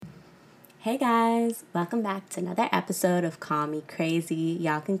Hey guys, welcome back to another episode of Call Me Crazy.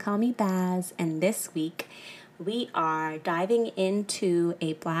 Y'all can call me Baz. And this week we are diving into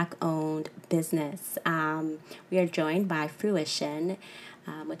a Black owned business. We are joined by Fruition,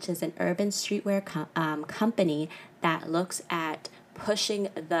 which is an urban streetwear company that looks at pushing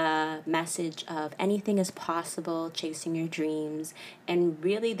the message of anything is possible, chasing your dreams, and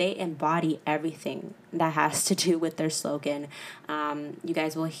really they embody everything that has to do with their slogan. You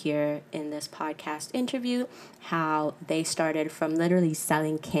guys will hear in this podcast interview how they started from literally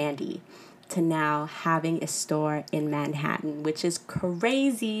selling candy to now having a store in Manhattan, which is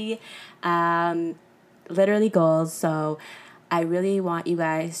crazy. Literally goals. So I really want you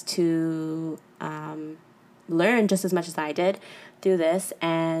guys to learn just as much as I did through this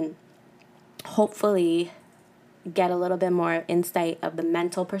and hopefully get a little bit more insight of the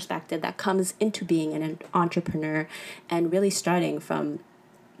mental perspective that comes into being an entrepreneur and really starting from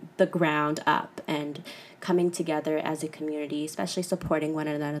the ground up and coming together as a community, especially supporting one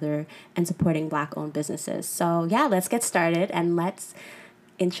another and supporting Black owned businesses. So yeah, let's get started and let's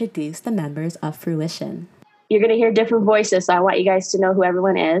introduce the members of Fruition. You're going to hear different voices, so I want you guys to know who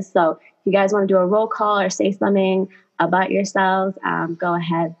everyone is. So if you guys want to do a roll call or say something about yourselves, go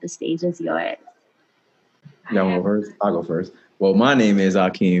ahead. The stage is yours. Y'all want to go first? I'll go first. Well, my name is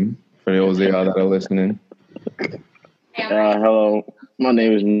Akeem, for those of y'all that are listening. Hello, my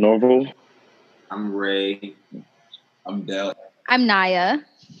name is Norval. I'm Ray. I'm Del. I'm Naya.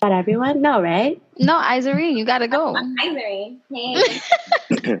 Got everyone? No, right? No, Izarine, you gotta go. I'm Izarine.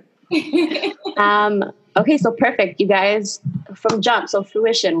 Hey. Okay, so perfect. You guys from Jump, so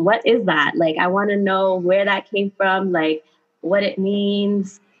Fruition, what is that? Like, I want to know where that came from, like what it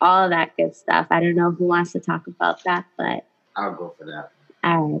means, all of that good stuff. I don't know who wants to talk about that, but I'll go for that.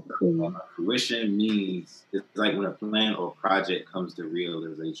 All right, cool. Fruition means it's like when a plan or project comes to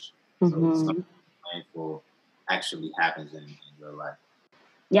realization. So something planned for actually happens in your life.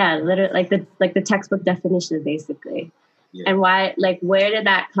 Yeah, literally, like the textbook definition, basically. Yeah. And why, like, where did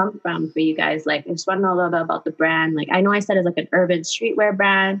that come from for you guys? Like, I just want to know a little bit about the brand. Like, I know I said it's like an urban streetwear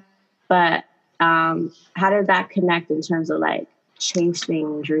brand, but how did that connect in terms of like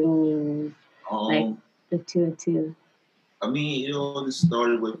chasing dreams, like the two? I mean, this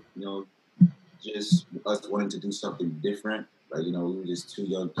started with, just us wanting to do something different. Like, we were just two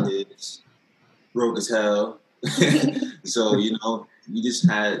young kids, broke as hell. So, we just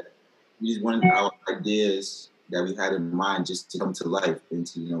wanted our ideas that we had in mind just to come to life and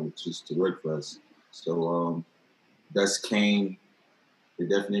to, just to work for us. So thus came the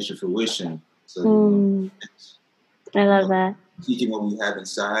definition of fruition. So I love that. Taking what we have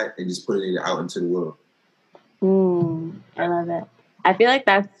inside and just putting it out into the world. I love it. I feel like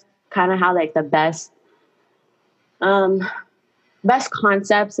that's kind of how like the best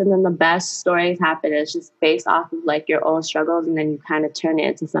concepts and then the best stories happen. It's just based off of like your own struggles and then you kind of turn it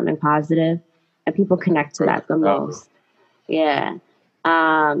into something positive. And people connect to that the most. Yeah.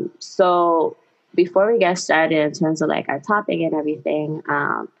 So before we get started in terms of like our topic and everything,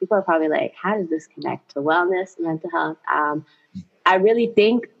 people are probably like, how does this connect to wellness and mental health? I really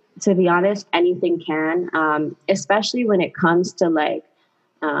think, to be honest, anything can, especially when it comes to like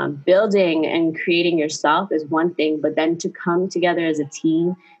building and creating yourself is one thing, but then to come together as a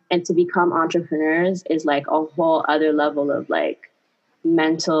team and to become entrepreneurs is like a whole other level of like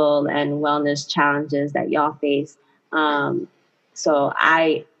mental and wellness challenges that y'all face. So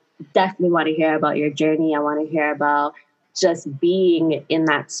I definitely want to hear about your journey. I want to hear about just being in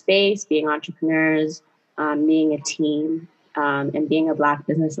that space, being entrepreneurs, being a team, and being a Black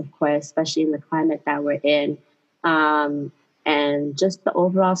business, of course, especially in the climate that we're in, and just the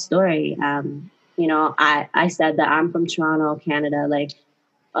overall story. I said that I'm from Toronto, Canada. Like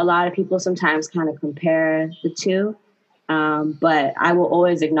a lot of people sometimes kind of compare the two. But I will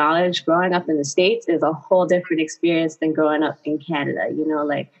always acknowledge growing up in the States is a whole different experience than growing up in Canada.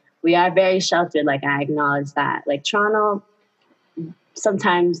 Like we are very sheltered. Like I acknowledge that. Like Toronto,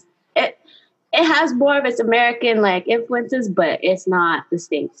 sometimes it has more of its American like influences, but it's not the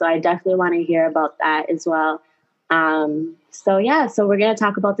States. So I definitely want to hear about that as well. So we're going to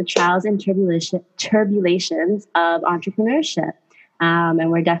talk about the trials and tribulations of entrepreneurship. And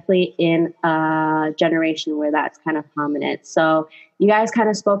we're definitely in a generation where that's kind of prominent. So you guys kind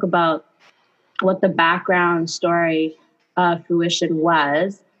of spoke about what the background story of Fruition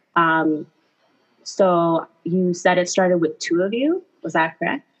was. So you said it started with two of you. Was that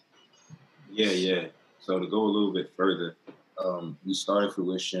correct? Yeah. So to go a little bit further, we started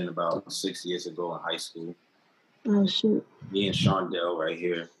Fruition about 6 years ago in high school. Oh, shoot. Me and Shondell right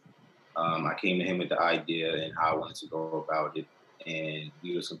here. I came to him with the idea and how I wanted to go about it. and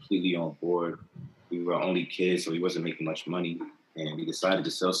we was completely on board. We were only kids, so we wasn't making much money, and we decided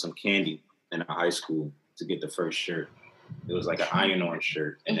to sell some candy in our high school to get the first shirt. It was like an iron-on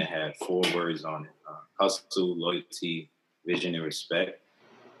shirt, and it had 4 words on it: hustle, loyalty, vision, and respect.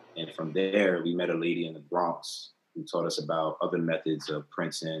 And from there, we met a lady in the Bronx who taught us about other methods of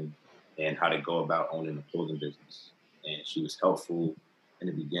printing and how to go about owning a clothing business. And she was helpful in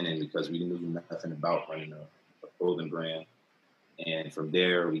the beginning because we knew nothing about running a clothing brand. And from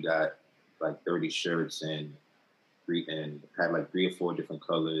there, we got like 30 shirts and had like 3 or 4 different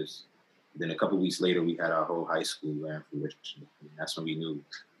colors. Then a couple of weeks later, we had our whole high school wearing fruition. And that's when we knew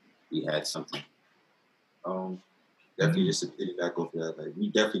we had something. Mm-hmm. Definitely just to piggyback off that. Like, we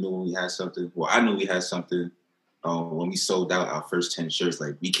definitely knew when we had something. Well, I knew we had something when we sold out our first 10 shirts.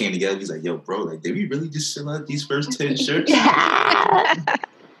 Like, we came together, we was like, yo, bro, like, did we really just sell out these first 10 shirts?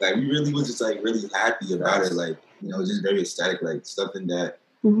 Like, we really was just, like, really happy about it. Like, you know, just very ecstatic, like, something that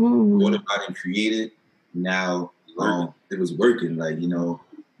thought about and created. Now, it was working. Like, you know,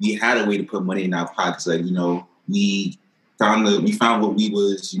 we had a way to put money in our pockets. Like, you know, we found what we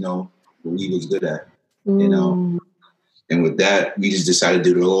was, you know, what we was good at, you know. And with that, we just decided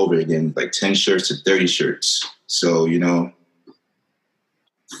to do it all over again, like 10 shirts to 30 shirts. So, you know,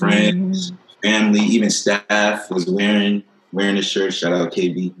 friends, family, even staff was wearing the shirt. Shout out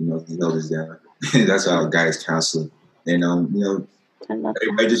KB, you know, he held us down. That's our guys counselor. And, you know,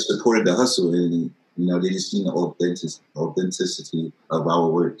 everybody just supported the hustle, and, you know, they just seen the authenticity of our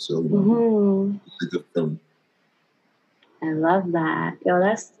work. So, you know, it's a good feeling. I love that. Yo,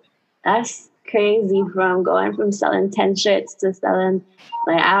 that's crazy, from going from selling 10 shirts to selling,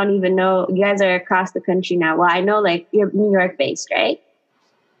 like, I don't even know, you guys are across the country now. Well, I know, like, you're New York based, right?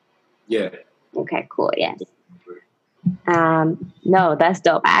 Yeah. Okay, cool. Yes. No, that's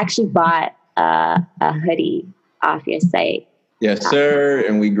dope. I actually bought a hoodie off your site. Yes, sir.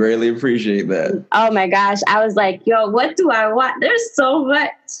 And we greatly appreciate that. Oh my gosh. I was like, yo, what do I want? There's so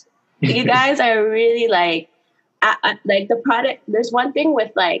much. You guys are really like the product. There's one thing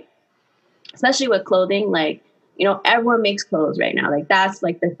with, like, especially with clothing, like, you know, everyone makes clothes right now. Like, that's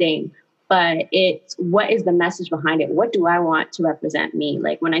like the thing. But it's, what is the message behind it? What do I want to represent me?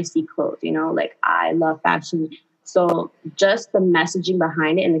 Like, when I see clothes, you know, like, I love fashion. So just the messaging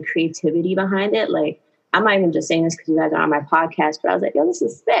behind it and the creativity behind it, like, I'm not even just saying this because you guys are on my podcast, but I was like, yo, this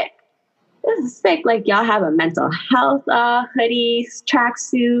is sick. This is sick. Like, y'all have a mental health hoodie,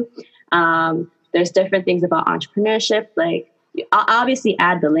 tracksuit. There's different things about entrepreneurship. Like, I'll obviously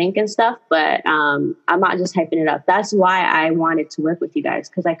add the link and stuff, but I'm not just hyping it up. That's why I wanted to work with you guys,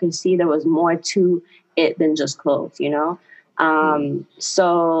 because I could see there was more to it than just clothes, you know?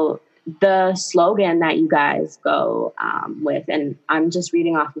 So the slogan that you guys go with, and I'm just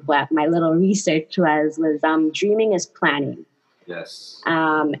reading off of what my little research was dreaming is planning. Yes.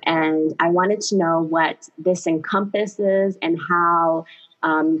 And I wanted to know what this encompasses and how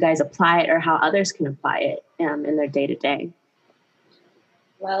you guys apply it, or how others can apply it in their day-to-day.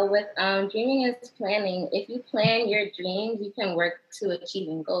 Well, with dreaming is planning. If you plan your dreams, you can work to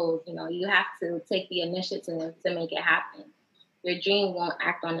achieving goals. You know, you have to take the initiative to make it happen. Your dream won't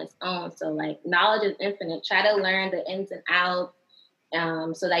act on its own. So, like, knowledge is infinite. Try to learn the ins and outs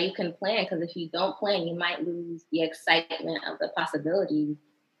so that you can plan. Because if you don't plan, you might lose the excitement of the possibilities.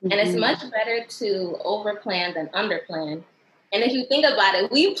 And it's much better to overplan than underplan. And if you think about it,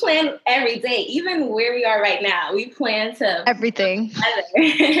 we plan every day, even where we are right now. We plan to everything.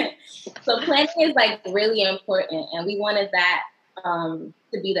 So planning is, like, really important, and we wanted that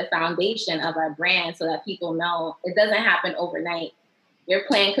to be the foundation of our brand, so that people know it doesn't happen overnight. Your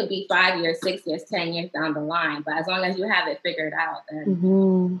plan could be 5 years, 6 years, 10 years down the line, but as long as you have it figured out,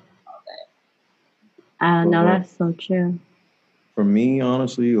 then no, that's so true. For me,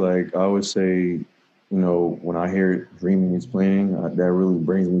 honestly, like, I would say, you know, when I hear dreaming is planning, that really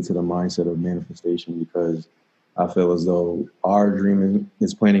brings me to the mindset of manifestation, because I feel as though our dreaming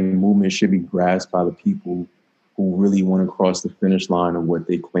is planning movement should be grasped by the people who really want to cross the finish line of what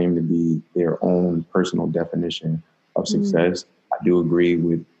they claim to be their own personal definition of success. I do agree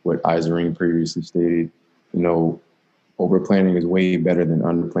with what Izarine previously stated. You know, over planning is way better than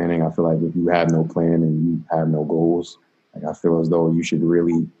under planning. I feel like if you have no plan and you have no goals, like, I feel as though you should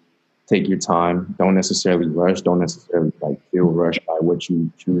really take your time. Don't necessarily rush. Don't necessarily, like, feel rushed by what you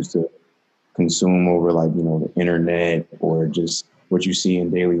choose to consume over, like, you know, the internet or just what you see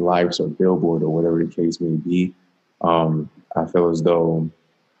in daily lives or billboard or whatever the case may be. I feel as though,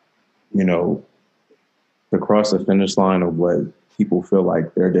 you know, to cross the finish line of what people feel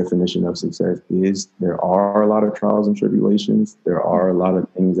like their definition of success is, there are a lot of trials and tribulations. There are a lot of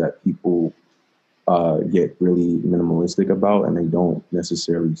things that people get really minimalistic about, and they don't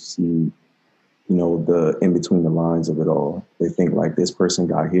necessarily see, the in between the lines of it all. They think like, this person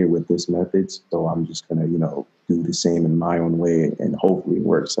got here with this methods, so I'm just gonna, do the same in my own way, and hopefully it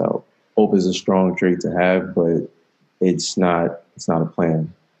works out. Hope is a strong trait to have, but it's not a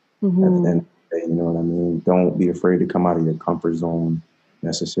plan. Mm-hmm. At the end of the day, you know what I mean? Don't be afraid to come out of your comfort zone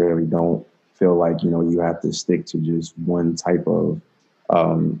necessarily. Don't feel like, you have to stick to just one type of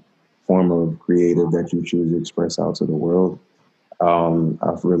form of creative that you choose to express out to the world.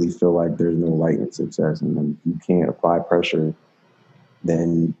 I really feel like there's no light in success, and if you can't apply pressure,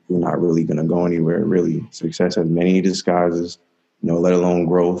 then you're not really going to go anywhere. Really, success has many disguises, let alone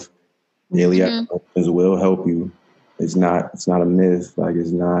growth. Daily affirmations will help you. It's not a myth. Like,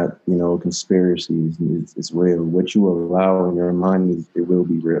 it's not, conspiracy. It's real. What you allow in your mind, it will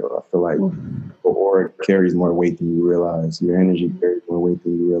be real. I feel like your aura carries more weight than you realize. Your energy carries more weight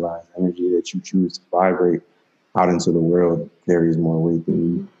than you realize. Energy that you choose to vibrate out into the world carries more weight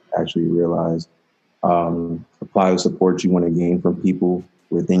than you actually realize. Apply the support you want to gain from people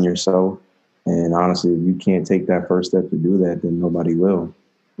within yourself. And honestly, if you can't take that first step to do that, then nobody will.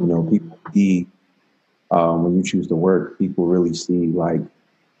 People see, when you choose to work, people really see like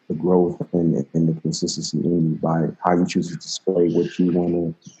the growth and the consistency in you by how you choose to display what you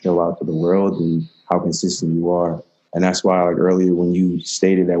want to show out to the world and how consistent you are. And that's why, like earlier, when you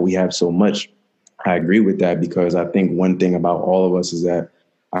stated that we have so much, I agree with that, because I think one thing about all of us is that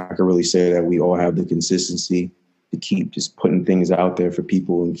I could really say that we all have the consistency to keep just putting things out there for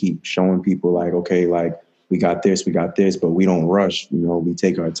people and keep showing people like, okay, like we got this, but we don't rush. We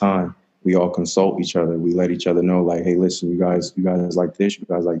take our time. We all consult each other. We let each other know like, hey, listen, you guys like this, you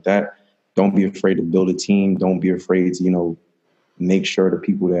guys like that. Don't be afraid to build a team. Don't be afraid to, make sure the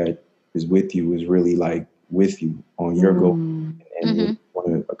people that is with you is really like with you on your goal and what you want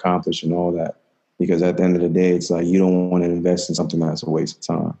to accomplish and all that. Because at the end of the day, it's like you don't want to invest in something that's a waste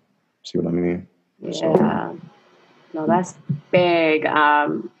of time. See what I mean? Yeah. So, no, that's big.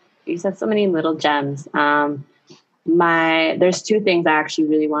 You said so many little gems. There's two things I actually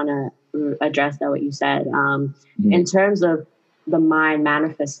really want to address that what you said. In terms of the mind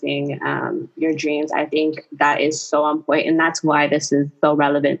manifesting your dreams, I think that is so important. And that's why this is so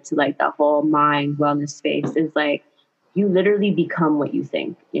relevant to like the whole mind wellness space. Is like, you literally become what you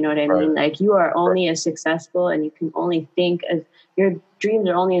think. You know what I mean? Like, you are only as successful, and you can only think as your dreams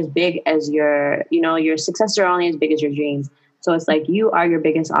are only as big as your successes are only as big as your dreams. So it's like, you are your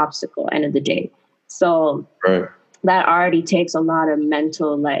biggest obstacle end of the day. So that already takes a lot of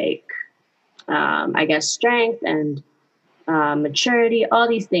mental, like, I guess, strength and maturity, all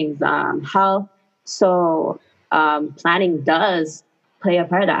these things, health. So planning does play a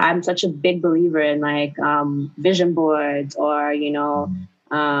part of that. I'm such a big believer in like vision boards, or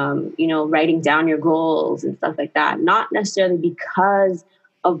writing down your goals and stuff like that. Not necessarily because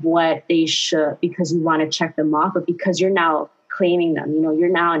of what they should, because you want to check them off, but because you're now claiming them. You're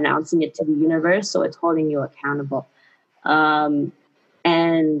now announcing it to the universe, so it's holding you accountable.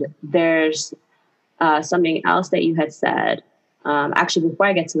 And there's something else that you had said. Actually, before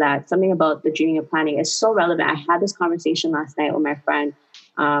I get to that, something about the dreaming and planning is so relevant. I had this conversation last night with my friend.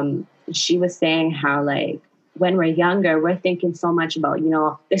 She was saying how, like, when we're younger, we're thinking so much about,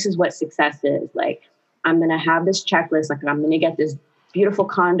 this is what success is. Like, I'm going to have this checklist. Like, I'm going to get this beautiful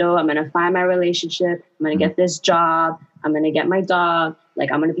condo. I'm going to find my relationship. I'm going to get this job. I'm going to get my dog.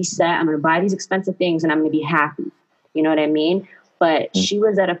 Like, I'm going to be set. I'm going to buy these expensive things, and I'm going to be happy. You know what I mean? But she's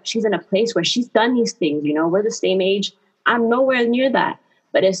in a place where she's done these things. We're the same age. I'm nowhere near that.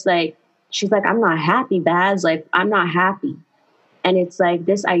 But it's like, she's like, I'm not happy, Baz. Like, I'm not happy. And it's like,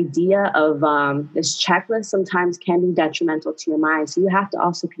 this idea of this checklist sometimes can be detrimental to your mind. So you have to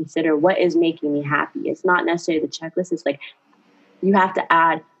also consider, what is making me happy? It's not necessarily the checklist. It's like, you have to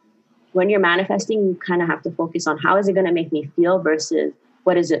add, when you're manifesting, you kind of have to focus on, how is it going to make me feel versus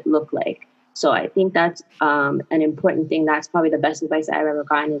what does it look like? So I think that's an important thing. That's probably the best advice I've ever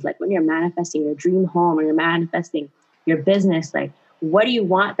gotten, is like, when you're manifesting your dream home, or you're manifesting your business, like, what do you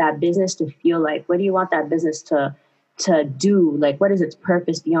want that business to feel like? What do you want that business to do? Like, what is its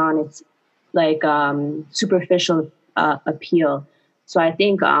purpose beyond its like superficial appeal? So I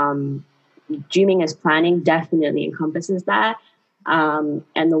think dreaming as planning definitely encompasses that. And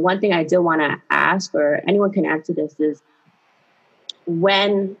the one thing I did want to ask, or anyone can add to this, is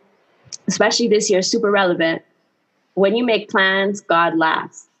when, especially this year, super relevant, when you make plans, God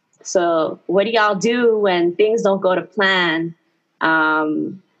laughs. So what do y'all do when things don't go to plan?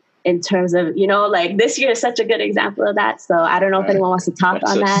 in terms of, like this year is such a good example of that. So I don't know if anyone wants to talk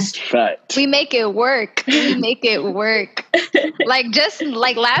on that. Fact. We make it work. We make it work. Like just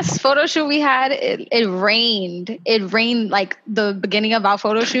like last photo shoot we had, it rained. It rained like the beginning of our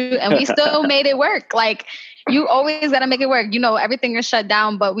photo shoot and we still made it work. Like you always got to make it work. Everything is shut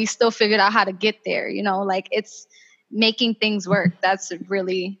down, but we still figured out how to get there. Like it's making things work. That's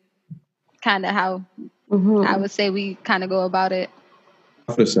really kind of how I would say we kind of go about it.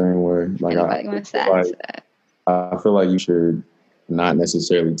 I feel the same way. Like I feel like you should not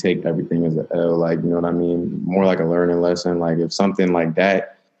necessarily take everything as an L. Like, you know what I mean? More like a learning lesson. Like if something like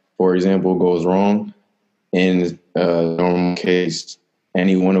that, for example, goes wrong in a normal case,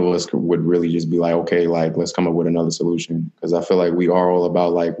 any one of us would really just be like, okay, like let's come up with another solution. Because I feel like we are all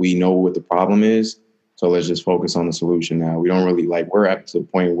about like we know what the problem is, so let's just focus on the solution now. We don't really like we're at the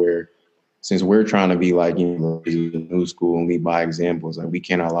point where since we're trying to be like new school and lead by examples, like we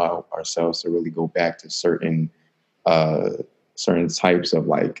can't allow ourselves to really go back to certain types of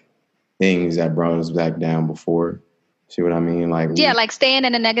like things that brought us back down before. See what I mean? Like like staying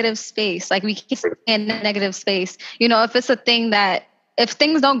in a negative space. Like we keep staying in a negative space. If it's a thing that if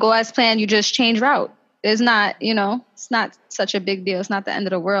things don't go as planned, you just change route. It's not, it's not such a big deal. It's not the end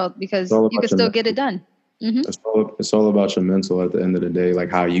of the world because you can still get it done. Mm-hmm. It's all about your mental at the end of the day,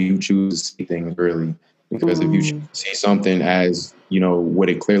 like how you choose to see things really. Because if you see something as, what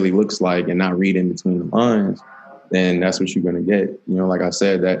it clearly looks like and not read in between the lines, then that's what you're going to get. Like I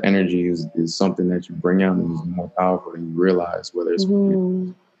said, that energy is something that you bring out and is more powerful than you realize, whether it's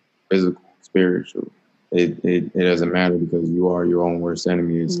physical, spiritual. It doesn't matter because you are your own worst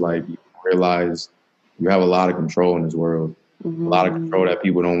enemy. It's like you realize you have a lot of control in this world. A lot of control that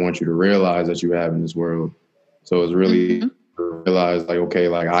people don't want you to realize that you have in this world. So it's really to realize like, okay,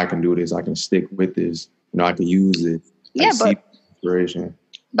 like I can do this. I can stick with this. I can use it. But inspiration.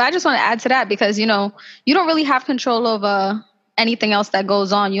 But I just want to add to that because, you don't really have control over anything else that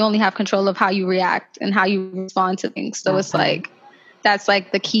goes on. You only have control of how you react and how you respond to things. So it's like, that's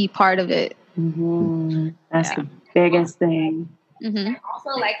like the key part of it. That's the biggest thing. And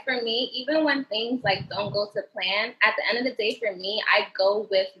also, like for me, even when things like don't go to plan, at the end of the day, for me, I go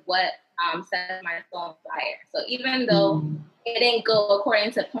with what sets my soul on fire. So even though it didn't go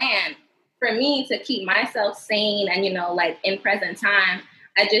according to plan, for me to keep myself sane and like in present time,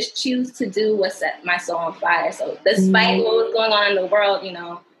 I just choose to do what set my soul on fire. So despite what was going on in the world,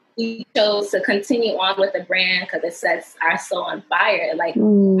 we chose to continue on with the brand because it sets our soul on fire. Like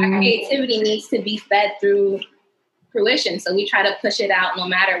our creativity needs to be fed through fruition. So we try to push it out no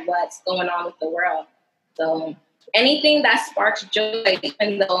matter what's going on with the world. So anything that sparks joy,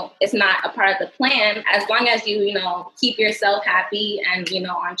 even though it's not a part of the plan, as long as you, keep yourself happy and,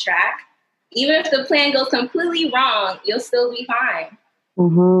 on track, even if the plan goes completely wrong, you'll still be fine.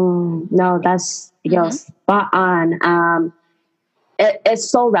 No, that's spot on. It's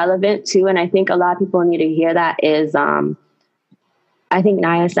so relevant too. And I think a lot of people need to hear that is, I think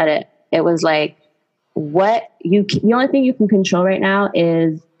Naya said it. It was like, the only thing you can control right now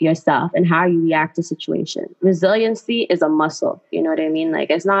is yourself and how you react to situation. Resiliency is a muscle. You know what I mean? Like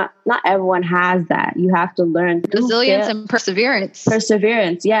it's not everyone has that. You have to learn resilience and perseverance.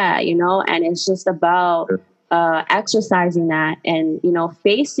 Yeah. And it's just about exercising that and,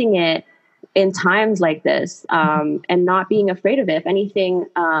 facing it in times like this and not being afraid of it. If anything,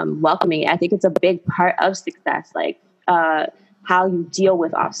 welcoming it. I think it's a big part of success. Like, how you deal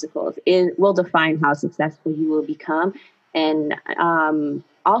with obstacles will define how successful you will become. And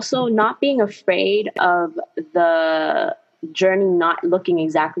also not being afraid of the journey not looking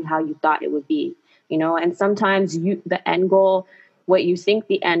exactly how you thought it would be, and sometimes the end goal, what you think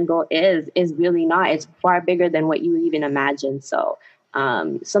the end goal is really not. It's far bigger than what you even imagine. So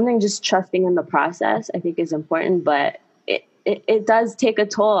something just trusting in the process, I think is important, but it does take a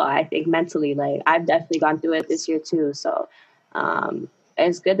toll, I think, mentally. Like I've definitely gone through it this year too. So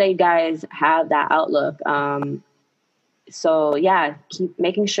it's good that you guys have that outlook. So yeah, keep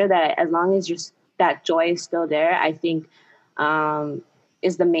making sure that as long as that joy is still there, I think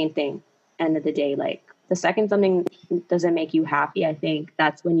is the main thing. End of the day, like the second something doesn't make you happy, I think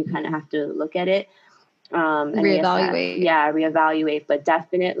that's when you kind of have to look at it. And reevaluate. Reevaluate, but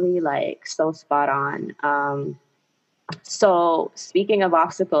definitely like so spot on. So speaking of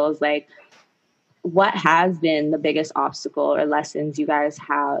obstacles, like what has been the biggest obstacle or lessons you guys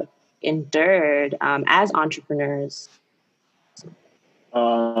have endured as entrepreneurs?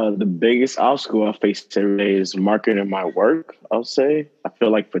 The biggest obstacle I face every day is marketing my work, I'll say. I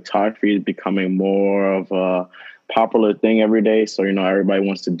feel like photography is becoming more of a popular thing every day. So, everybody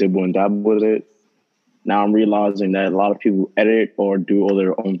wants to dibble and dabble with it. now I'm realizing that a lot of people edit or do all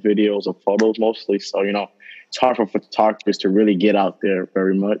their own videos or photos mostly. So, it's hard for photographers to really get out there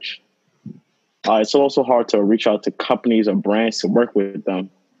very much. It's also hard to reach out to companies or brands to work with them,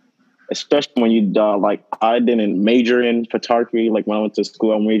 especially when you, like, I didn't major in photography. Like, when I went to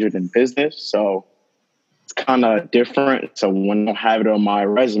school, I majored in business. So it's kind of different. So when I don't have it on my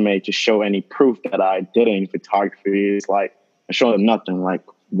resume to show any proof that I did in photography, it's like I show them nothing. Like,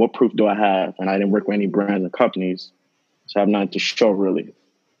 what proof do I have? And I didn't work with any brands or companies, so I have nothing to show really.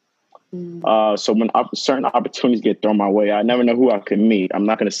 So when certain opportunities get thrown my way, I never know who I could meet. I'm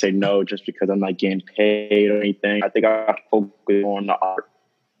not going to say no just because I'm not getting paid or anything. I think I have to focus on the art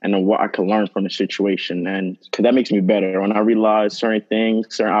and on what I can learn from the situation, and because that makes me better. When I realize certain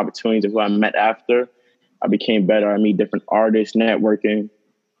things, certain opportunities of who I met after, I became better. I meet different artists, networking.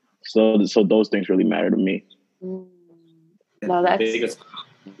 So those things really matter to me. No, that's... The biggest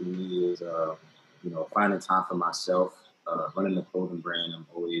for me is, finding time for myself. Running the clothing brand, I'm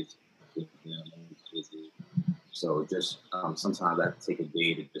always busy. So just sometimes I have to take a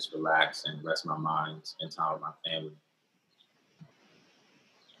day to just relax and rest my mind, spend time with my family.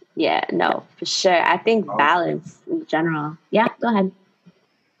 Yeah, no, for sure. I think balance in general. Yeah, go ahead.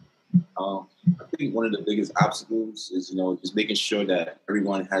 I think one of the biggest obstacles is, just making sure that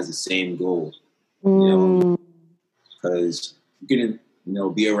everyone has the same goal. Because you can,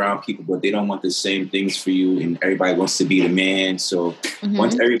 be around people, but they don't want the same things for you, and everybody wants to be the man. So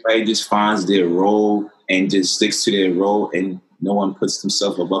once everybody just finds their role and just sticks to their role, and no one puts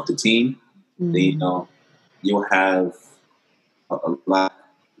themselves above the team, then you'll have a lot.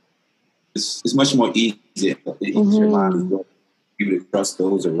 It's much more easier. Your mind will be able to trust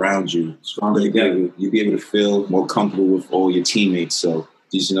those around you. Stronger together, you'll be able to feel more comfortable with all your teammates. So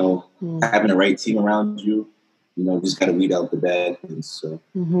just having the right team around you. Just got to weed out the bad things. So.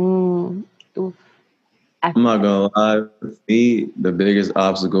 I'm not gonna lie. For me, the biggest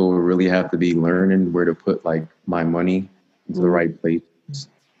obstacle would really have to be learning where to put like my money into the right place,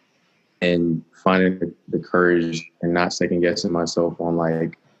 and finding the courage and not second guessing myself on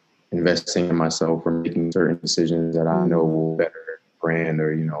like investing in myself or making certain decisions that I know will better the brand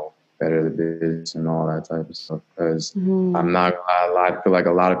or better the business and all that type of stuff. Because I'm not gonna lie, I feel like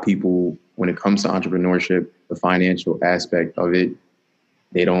a lot of people, when it comes to entrepreneurship, the financial aspect of it,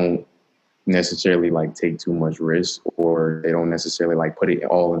 they don't necessarily like take too much risk, or they don't necessarily like put it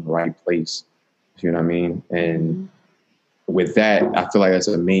all in the right place. You know what I mean? And with that, I feel like that's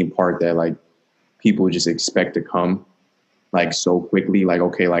a main part that like people just expect to come like so quickly. Like,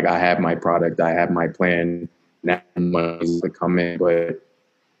 okay, like I have my product, I have my plan, now money's to come in, but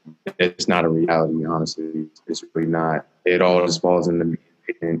it's not a reality, honestly. It's really not. It all just falls into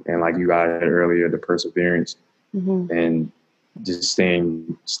and like you got it earlier, the perseverance and just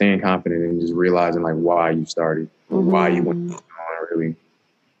staying confident and just realizing like why you started, why you went on, really.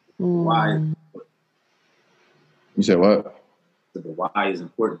 Why? You said what? The why is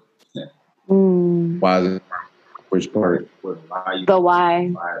important. Why is it? Which part? The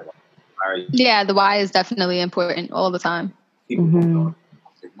why. Yeah, the why is definitely important all the time. People don't know.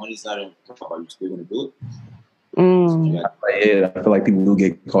 If money's not important, are you still going to do it? I feel like people do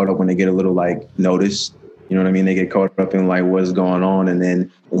get caught up when they get a little like notice. You know what I mean? They get caught up in like what's going on, and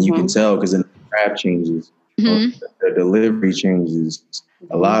then you can tell because then the craft changes, the delivery changes,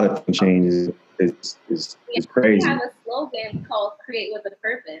 a lot of things changes. It's crazy. We have a slogan called "Create with a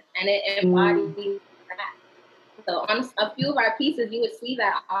Purpose," and it embodies that. So on a few of our pieces, you would see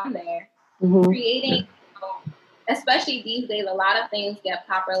that on there. Creating, especially these days, a lot of things get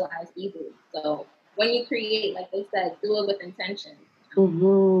popularized easily. So when you create, like they said, do it with intention.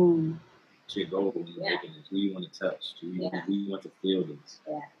 What's your goal when you're making this? Who you want to touch? Who you want to feel this?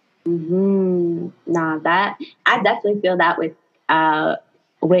 Nah, that I definitely feel that with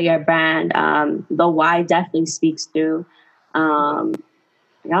your brand. The why definitely speaks through.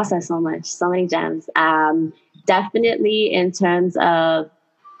 Y'all said so many gems. Definitely in terms of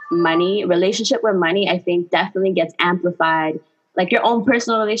money, relationship with money, I think definitely gets amplified. Like your own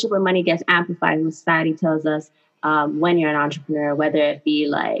personal relationship with money gets amplified when society tells us when you're an entrepreneur, whether it be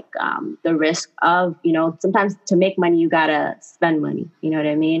like the risk of, sometimes to make money, you gotta spend money. You know what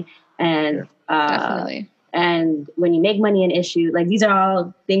I mean? And definitely. And when you make money an issue, like these are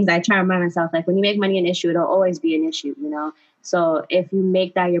all things I try to remind myself, like when you make money an issue, it'll always be an issue, So if you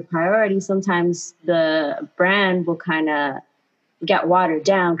make that your priority, sometimes the brand will kind of get watered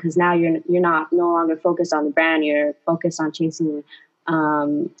down because now you're no longer focused on the brand, you're focused on chasing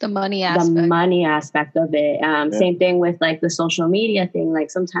the money aspect of it. Same thing with like the social media thing. Like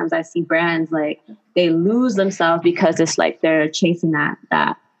sometimes I see brands like they lose themselves because it's like they're chasing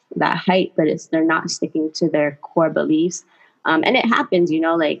that height, but they're not sticking to their core beliefs. And it happens,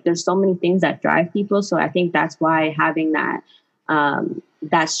 like there's so many things that drive people. So I think that's why having that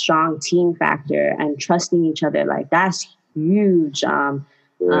strong team factor and trusting each other, like that's huge. I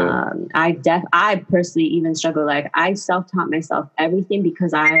personally even struggle. Like I self-taught myself everything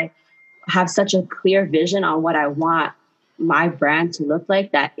because I have such a clear vision on what I want my brand to look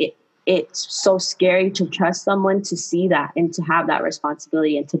like that it's so scary to trust someone to see that and to have that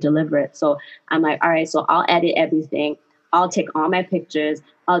responsibility and to deliver it. So I'm like, all right, so I'll edit everything. I'll take all my pictures,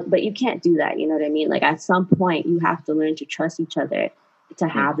 but you can't do that. You know what I mean? Like at some point you have to learn to trust each other to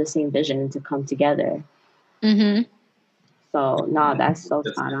have the same vision and to come together. Mm-hmm. So no, that's so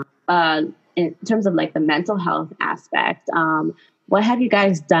spot on. In terms of like the mental health aspect, what have you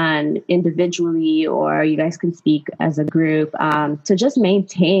guys done individually, or you guys can speak as a group, to just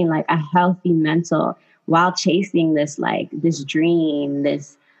maintain like a healthy mental while chasing this dream,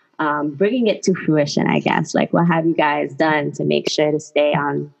 bringing it to fruition, I guess? Like what have you guys done to make sure to stay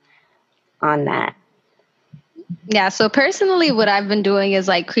on that? Yeah. So personally, what I've been doing is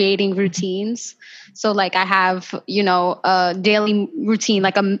like creating routines. So like I have, a daily routine,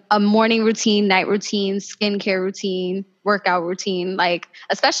 like a morning routine, night routine, skincare routine, workout routine. Like,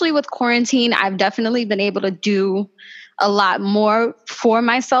 especially with quarantine, I've definitely been able to do a lot more for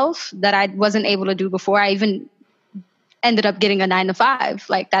myself that I wasn't able to do before. I even ended up getting a 9-to-5.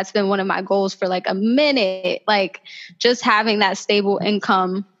 Like that's been one of my goals for like a minute, like just having that stable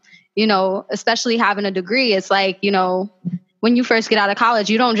income. Especially having a degree, it's like, when you first get out of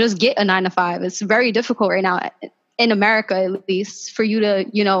college, you don't just get a 9-to-5. It's very difficult right now in America, at least, for you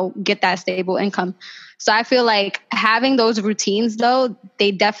to, get that stable income. So I feel like having those routines, though,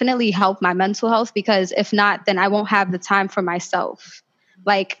 they definitely help my mental health, because if not, then I won't have the time for myself.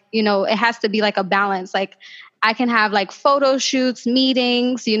 Like, it has to be like a balance. Like I can have like photo shoots,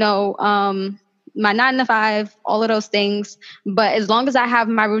 meetings, my 9-to-5, all of those things. But as long as I have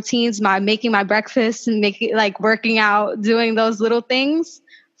my routines, my making my breakfast and making like working out, doing those little things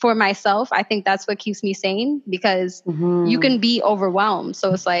for myself, I think that's what keeps me sane, because you can be overwhelmed.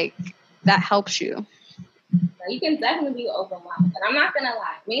 So it's like that helps you. You can definitely be overwhelmed, but I'm not gonna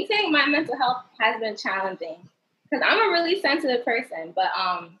lie. Maintaining my mental health has been challenging because I'm a really sensitive person, but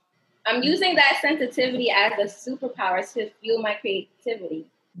I'm using that sensitivity as a superpower to fuel my creativity.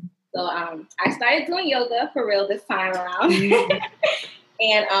 So I started doing yoga for real this time around.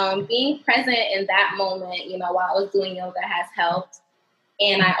 And being present in that moment, while I was doing yoga has helped.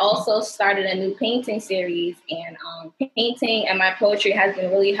 And I also started a new painting series, and painting and my poetry has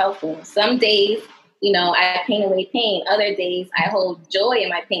been really helpful. Some days, I paint away pain. Other days, I hold joy in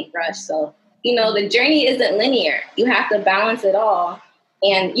my paintbrush. So, the journey isn't linear. You have to balance it all.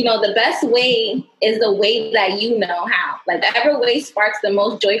 And, the best way is the way that you know how. Like, whatever way sparks the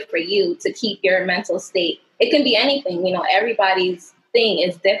most joy for you to keep your mental state. It can be anything. Everybody's thing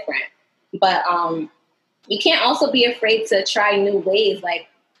is different. But you can't also be afraid to try new ways. Like,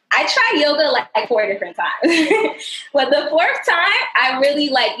 I tried yoga like 4 different times. But the 4th time, I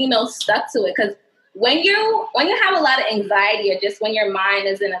really stuck to it. Because when you have a lot of anxiety, or just when your mind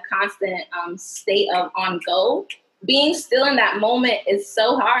is in a constant state of on go, being still in that moment is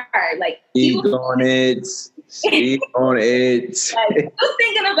so hard. Like, speak on it. Like, you're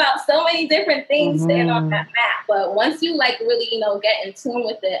thinking about so many different things staying on that map. But once you really, get in tune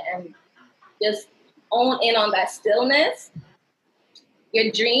with it and just own in on that stillness,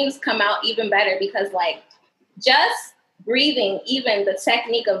 your dreams come out even better, because just breathing, even the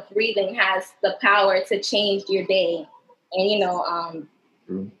technique of breathing has the power to change your day. And,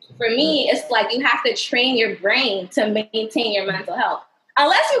 for me, it's like you have to train your brain to maintain your mental health.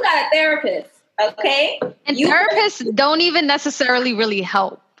 Unless you got a therapist, okay? And therapists don't even necessarily really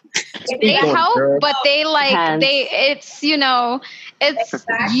help. They help, but it's you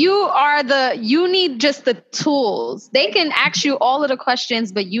need just the tools. They can ask you all of the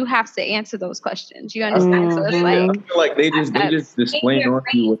questions, but you have to answer those questions. You understand? So it's I feel like they just displaying on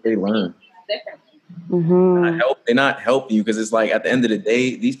you what they learn. They're not helping you, because it's like at the end of the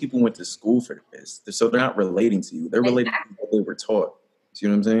day, these people went to school for this, so they're not relating to you. They're relating to what they were taught. See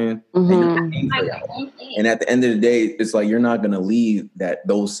what I'm saying? And at the end of the day, it's like you're not gonna leave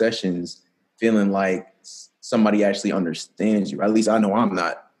those sessions feeling like somebody actually understands you. At least I know I'm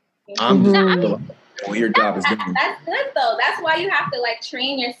not. I'm just well, your job is done. That's good though. That's why you have to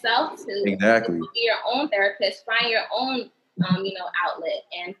train yourself to exactly be your own therapist, find your own outlet.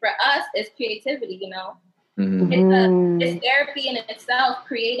 And for us, it's creativity. It's therapy in itself,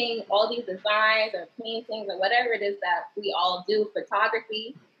 creating all these designs or paintings or whatever it is that we all do,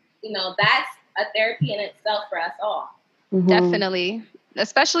 photography. That's a therapy in itself for us all. Definitely.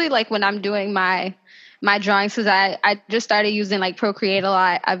 especially like when I'm doing my drawings, because I just started using like Procreate a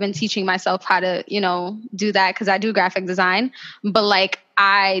lot. I've been teaching myself how to, do that because I do graphic design. But like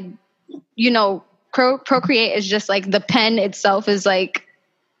Procreate is just like the pen itself is like,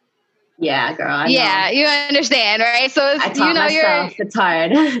 yeah, girl, I know. Yeah, you understand, right? So it's, I taught myself. It's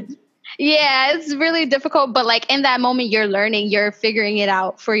hard. Yeah, it's really difficult, but like in that moment you're learning, you're figuring it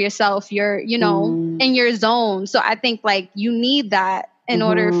out for yourself. You're, in your zone. So I think like you need that in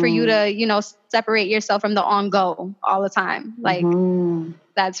order for you to, separate yourself from the on go all the time. Like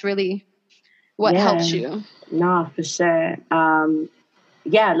that's really what helps you. No, for sure.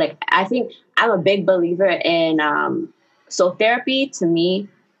 Yeah, like I think I'm a big believer in so therapy to me.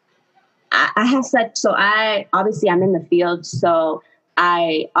 I have said, so I'm in the field, so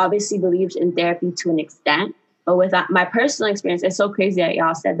I obviously believed in therapy to an extent, but with my personal experience, it's so crazy that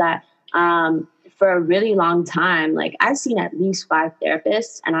y'all said that. For a really long time, like I've seen at least 5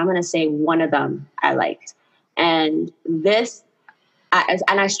 therapists, and I'm going to say one of them I liked. And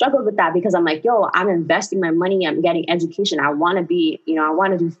I struggled with that because I'm like, yo, I'm investing my money. I'm getting education. I want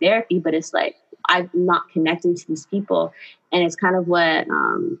to do therapy, but it's like, I'm not connecting to these people. And it's kind of what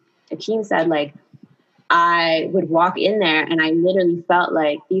Akeem said, like, I would walk in there and I literally felt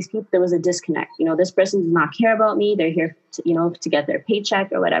like these people, there was a disconnect. This person does not care about me. They're here to, to get their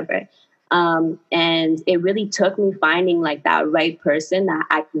paycheck or whatever. And it really took me finding like that right person that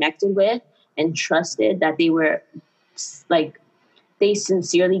I connected with and trusted, that they were like, they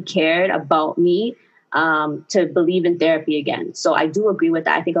sincerely cared about me, to believe in therapy again. So I do agree with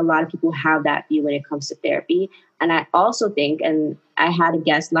that. I think a lot of people have that view when it comes to therapy. And I also think, and I had a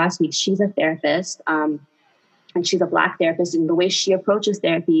guest last week, she's a therapist, and she's a Black therapist. And the way she approaches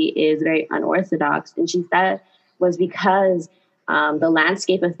therapy is very unorthodox. And she said was because the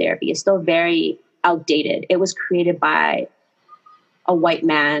landscape of therapy is still very outdated. It was created by a white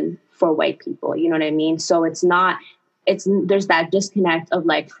man for white people. You know what I mean? So there's that disconnect of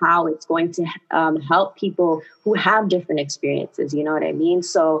like how it's going to help people who have different experiences. You know what I mean?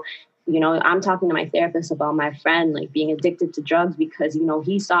 So, I'm talking to my therapist about my friend, like being addicted to drugs because,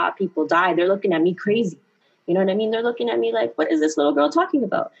 he saw people die. They're looking at me crazy. You know what I mean? They're looking at me like, what is this little girl talking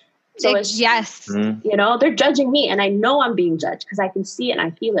about? So yes, they're judging me, and I know I'm being judged because I can see it and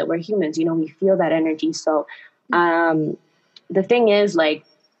I feel it. We're humans, we feel that energy. So the thing is, like,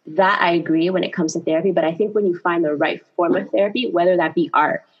 that I agree when it comes to therapy, but I think when you find the right form of therapy, whether that be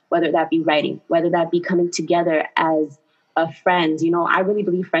art, whether that be writing, whether that be coming together as a friend, I really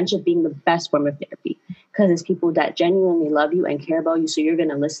believe friendship being the best form of therapy because it's people that genuinely love you and care about you. So you're going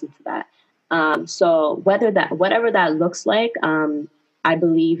to listen to that. So whatever that looks like, I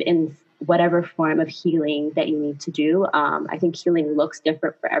believe in whatever form of healing that you need to do. I think healing looks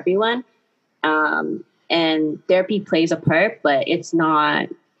different for everyone. And therapy plays a part, but it's not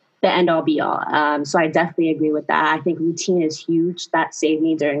the end all be all. So I definitely agree with that. I think routine is huge. That saved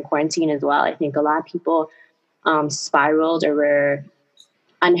me during quarantine as well. I think a lot of people spiraled or were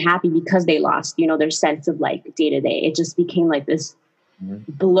unhappy because they lost, their sense of like day to day. It just became like this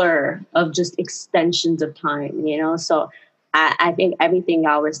blur of just extensions of time, So I think everything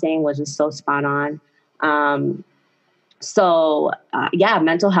y'all were saying was just so spot on. So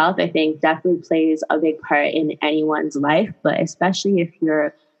mental health, I think, definitely plays a big part in anyone's life, but especially if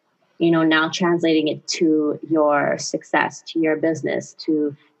you're, now translating it to your success, to your business,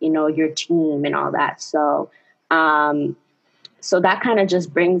 to, your team and all that. So, so that kind of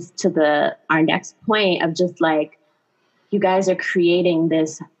just brings to our next point of just like, you guys are creating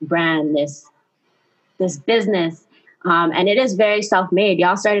this brand, this business. And it is very self-made.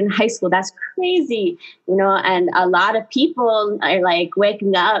 Y'all started in high school. That's crazy, and a lot of people are like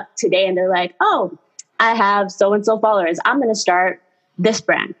waking up today and they're like, oh, I have so-and-so followers. I'm going to start this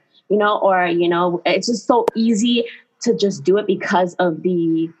brand, it's just so easy to just do it because of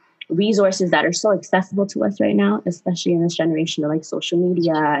the resources that are so accessible to us right now, especially in this generation of like social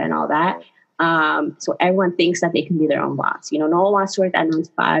media and all that. So everyone thinks that they can be their own boss. No one wants to work at 9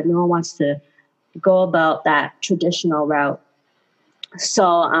 to 5. No one wants to go about that traditional route. So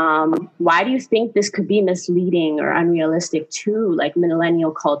why do you think this could be misleading or unrealistic to like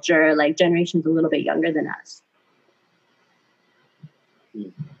millennial culture, like generations a little bit younger than us?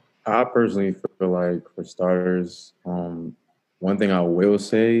 I personally feel like, for starters, one thing I will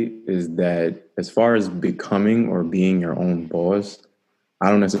say is that as far as becoming or being your own boss,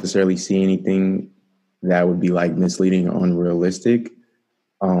 I don't necessarily see anything that would be like misleading or unrealistic.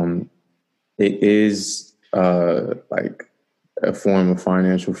 It is like a form of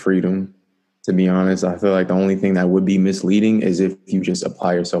financial freedom. To be honest, I feel like the only thing that would be misleading is if you just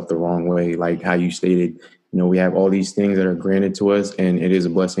apply yourself the wrong way. Like how you stated, we have all these things that are granted to us, and it is a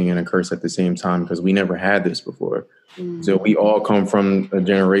blessing and a curse at the same time because we never had this before. So we all come from a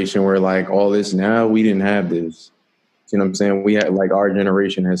generation where like all this now, we didn't have this. You know what I'm saying? We had like our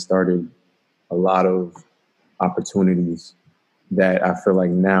generation has started a lot of opportunities that I feel like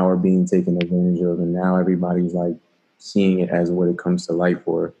now are being taken advantage of, and now everybody's like seeing it as what it comes to light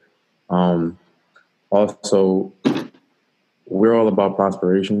for. Also, we're all about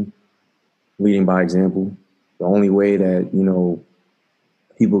prosperation, leading by example. The only way that,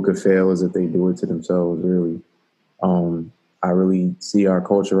 people could fail is if they do it to themselves, really. I really see our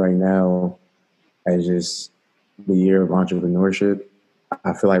culture right now as just the year of entrepreneurship.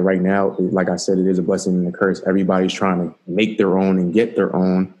 I feel like right now, like I said, it is a blessing and a curse. Everybody's trying to make their own and get their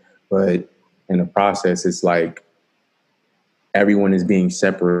own. But in the process, it's like everyone is being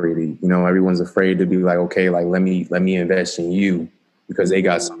separated. Everyone's afraid to be like, okay, like let me invest in you because they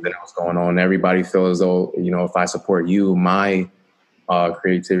got something else going on. Everybody feels as though, if I support you, my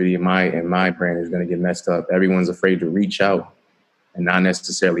creativity and my brand is going to get messed up. Everyone's afraid to reach out and not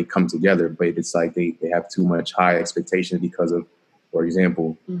necessarily come together. But it's like they have too much high expectations because of, for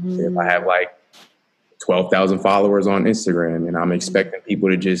example, if I have like 12,000 followers on Instagram and I'm expecting people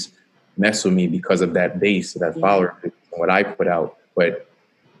to just mess with me because of that base, that follower, what I put out, but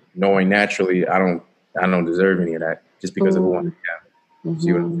knowing naturally I don't deserve any of that just because of one.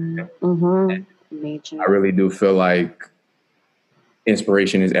 See what I'm saying? I really do feel like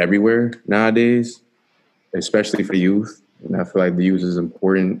inspiration is everywhere nowadays, especially for youth. And I feel like the youth is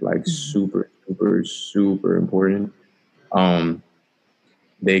important, like super, super, super important.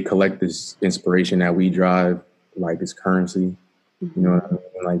 They collect this inspiration that we drive, like this currency. You know what I mean?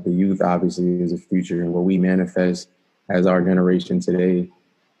 Like the youth obviously is the future, and what we manifest as our generation today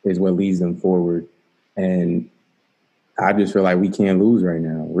is what leads them forward. And I just feel like we can't lose right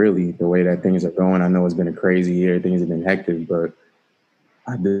now, really, the way that things are going. I know it's been a crazy year, things have been hectic, but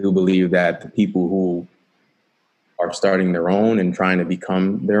I do believe that the people who are starting their own and trying to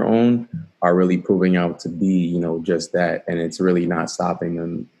become their own are really proving out to be, just that. And it's really not stopping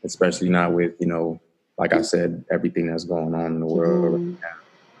them, especially not with, like I said, everything that's going on in the world right now.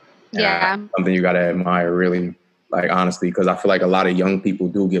 Yeah. Something you got to admire, really, like, honestly, because I feel like a lot of young people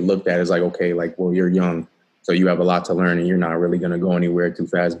do get looked at as like, okay, like, well, you're young, so you have a lot to learn and you're not really going to go anywhere too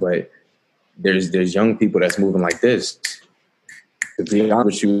fast. But there's young people that's moving like this. To be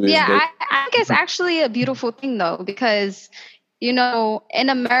honest with you, I think it's actually a beautiful thing, though, because, in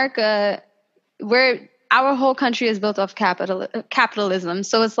America, our whole country is built off capitalism.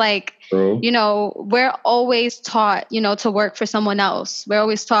 So it's like, we're always taught, to work for someone else. We're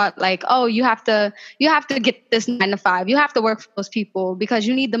always taught like, oh, you have to get this 9 to 5. You have to work for those people because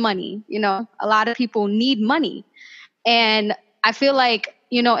you need the money. A lot of people need money. And I feel like,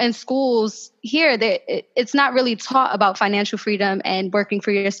 in schools here, it's not really taught about financial freedom and working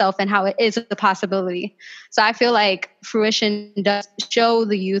for yourself and how it is a possibility. So I feel like Fruition does show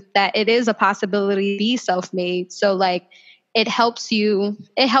the youth that it is a possibility to be self-made. So like it helps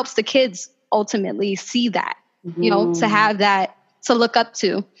the kids ultimately see that, to have that to look up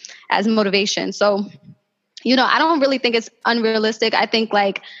to as motivation. So, I don't really think it's unrealistic. I think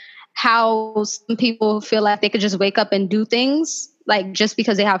like how some people feel like they could just wake up and do things like just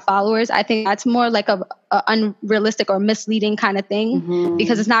because they have followers. I think that's more like a unrealistic or misleading kind of thing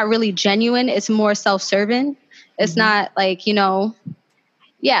because it's not really genuine. It's more self-serving. It's not like,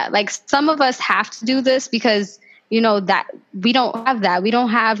 like some of us have to do this because, that we don't have that. We don't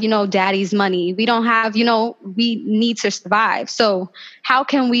have, daddy's money. We don't have, we need to survive. So how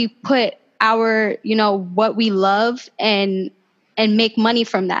can we put our, what we love and make money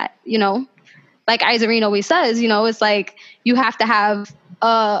from that, Like Izarine always says, it's like you have to have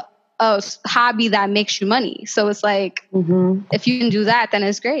a hobby that makes you money. So it's like, if you can do that, then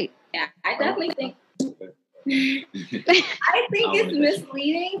it's great. Yeah, I definitely think it's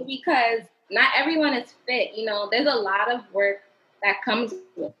misleading because not everyone is fit. There's a lot of work that comes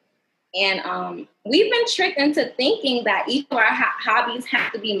with it. And we've been tricked into thinking that each of our hobbies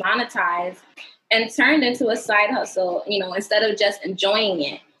have to be monetized and turned into a side hustle, instead of just enjoying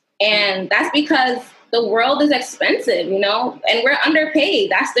it. And that's because the world is expensive, and we're underpaid.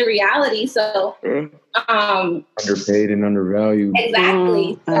 That's the reality. So, underpaid and undervalued.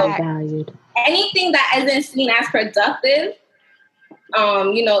 Exactly. Undervalued. Anything that isn't seen as productive,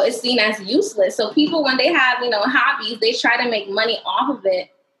 is seen as useless. So people, when they have, hobbies, they try to make money off of it.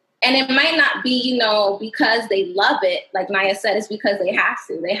 And it might not be, because they love it. Like Naya said, it's because they have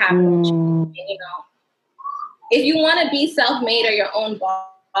to. They have to, if you want to be self-made or your own boss,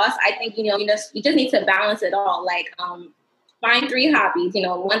 I think, you just need to balance it all. Like, find 3 hobbies,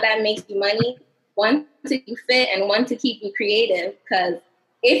 one that makes you money, one to keep you fit, and one to keep you creative. Because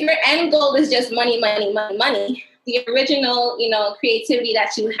if your end goal is just money, the original, creativity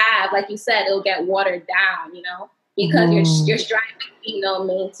that you have, like you said, it'll get watered down, because you're striving to,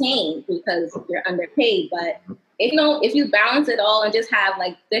 maintain because you're underpaid. But if you balance it all and just have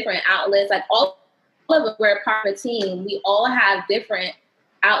like different outlets, like all of us, we're a part of a team. We all have different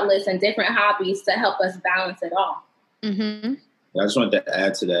outlets and different hobbies to help us balance it all. Mm-hmm. I just wanted to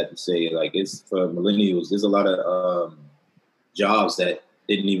add to that and say, like, it's for millennials. There's a lot of jobs that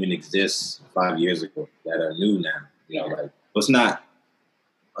didn't even exist 5 years ago that are new now. Like, it's not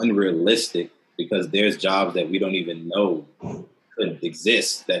unrealistic because there's jobs that we don't even know could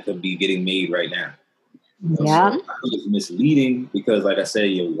exist that could be getting made right now. Yeah. So I think it's misleading because, like I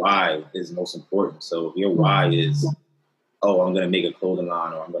said, your why is most important. So if your why is, oh, I'm going to make a clothing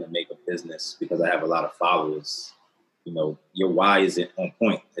line or I'm going to make a business because I have a lot of followers, your why isn't on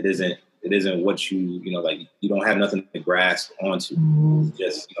point. It isn't what you like, you don't have nothing to grasp onto. It's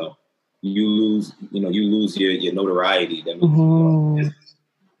just, you lose your notoriety. That means,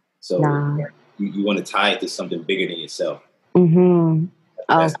 so you want to tie it to something bigger than yourself. Mm-hmm.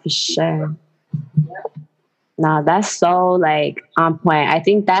 Oh, for sure. No, that's so like on point. I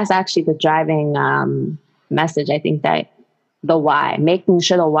think that's actually the driving message. I think that the why, making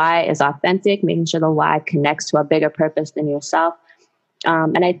sure the why is authentic, making sure the why connects to a bigger purpose than yourself.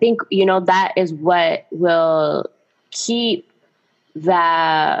 And I think, that is what will keep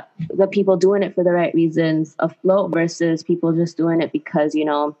the people doing it for the right reasons afloat versus people just doing it because,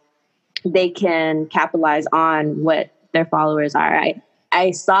 they can capitalize on what their followers are.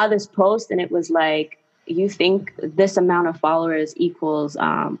 I saw this post and it was like, you think this amount of followers equals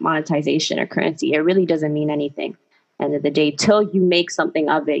monetization or currency. It really doesn't mean anything. End of the day, till you make something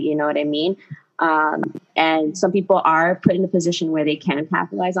of it, you know what I mean? And some people are put in a position where they can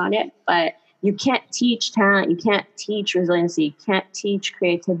capitalize on it, but you can't teach talent, you can't teach resiliency, you can't teach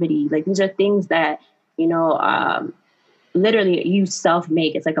creativity. Like, these are things that, literally you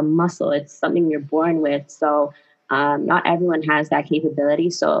self-make. It's like a muscle. It's something you're born with. So not everyone has that capability.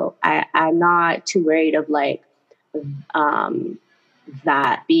 So I'm not too worried of like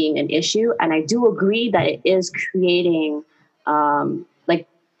that being an issue. And I do agree that it is creating like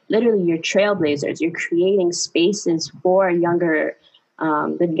literally you're trailblazers. You're creating spaces for the younger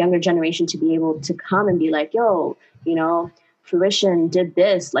generation to be able to come and be like, yo, Fruition did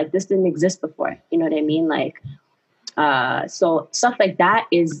this. Like, this didn't exist before. You know what I mean? Like, so stuff like that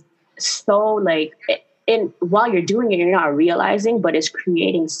is so like, while you're doing it, you're not realizing, but it's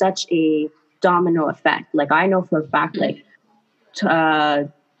creating such a domino effect. Like, I know for a fact, like, I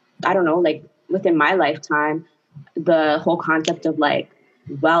don't know, like within my lifetime, the whole concept of like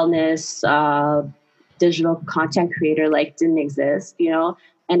wellness, digital content creator, like didn't exist,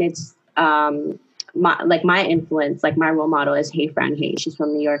 and it's, my influence, like my role model is Hey Fran Hey. She's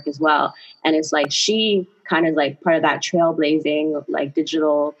from New York as well. And it's like, she kind of like part of that trailblazing, like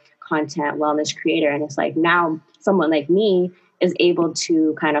digital content wellness creator. And it's like, now someone like me is able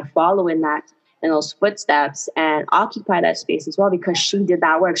to kind of follow in those footsteps and occupy that space as well, because she did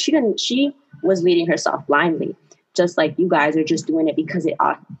that work. She was leading herself blindly, just like you guys are just doing it because it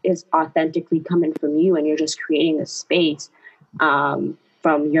is authentically coming from you. And you're just creating a space,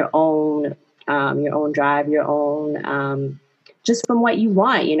 from your own drive, your own, just from what you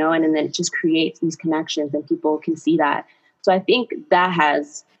want, and then it just creates these connections and people can see that. So I think that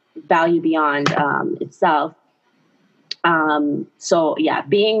has value beyond itself. So yeah,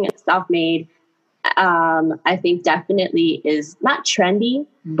 being self-made, I think definitely is not trendy,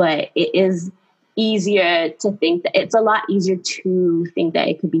 but it is easier to think that it's a lot easier to think that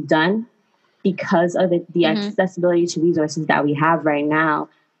it could be done because of the accessibility to resources that we have right now.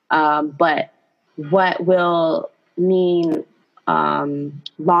 But what will mean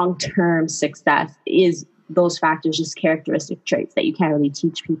long-term success is those factors, just characteristic traits that you can't really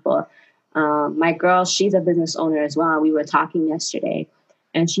teach people. My girl, she's a business owner as well. We were talking yesterday,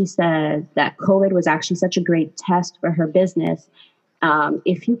 and she said that COVID was actually such a great test for her business.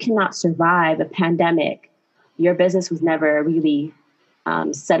 If you cannot survive a pandemic, your business was never really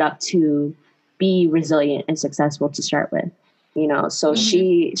set up to be resilient and successful to start with. So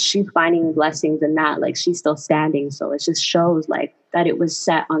she's finding blessings in that, like she's still standing. So it just shows like that it was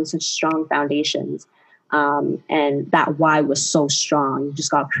set on such strong foundations. And that why was so strong. You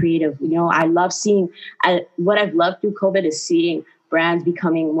just got creative. I love seeing, what I've loved through COVID is seeing brands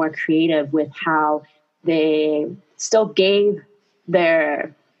becoming more creative with how they still gave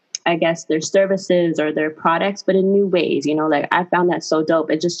their I guess, their services or their products, but in new ways. You know, like I found that so dope.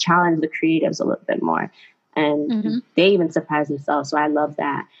 It just challenged the creatives a little bit more, and they even surprised themselves. So I love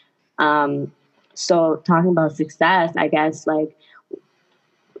that. So talking about success, I guess like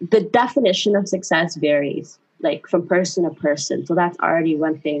the definition of success varies like from person to person. So that's already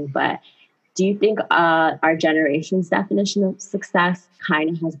one thing. But do you think our generation's definition of success kind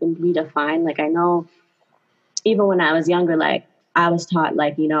of has been redefined? Like I know even when I was younger, like I was taught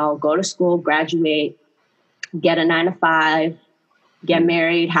like, you know, go to school, graduate, get a 9-to-5, get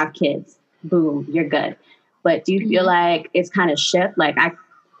married, have kids, boom, you're good. But do you feel like it's kind of shift? Like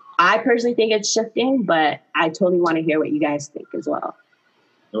I personally think it's shifting, but I totally want to hear what you guys think as well.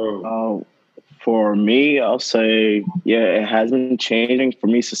 For me, I'll say, yeah, it has been changing. For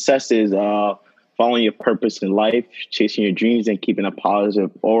me, success is following your purpose in life, chasing your dreams, and keeping a positive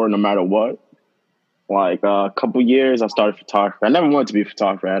aura no matter what. Like a couple years, I started photography. I never wanted to be a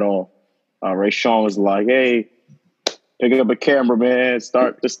photographer at all. Ray Sean was like, hey, pick up a camera, man.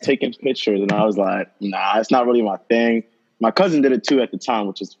 Start just taking pictures. And I was like, nah, it's not really my thing. My cousin did it too at the time,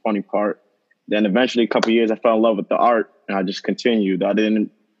 which is the funny part. Then eventually, a couple years, I fell in love with the art, and I just continued. I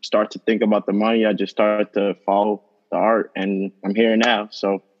didn't start to think about the money. I just started to follow the art, and I'm here now.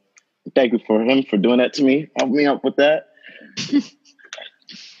 So thank you for him for doing that to me, help me out with that.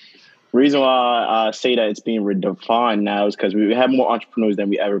 Reason why I say that it's being redefined now is because we have more entrepreneurs than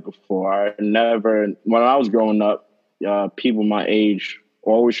we ever before. When I was growing up, people my age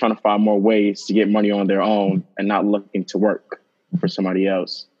were always trying to find more ways to get money on their own and not looking to work for somebody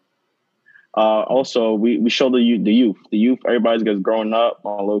else. Also, we show the youth, everybody's just growing up,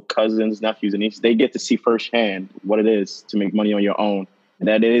 my little cousins, nephews, and nieces, they get to see firsthand what it is to make money on your own. And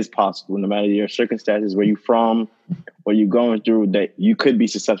that it is possible, no matter your circumstances, where you're from, what you're going through, that you could be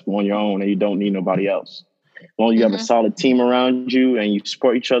successful on your own and you don't need nobody else. As long as you have a solid team around you and you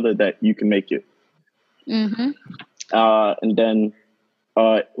support each other, that you can make it. And then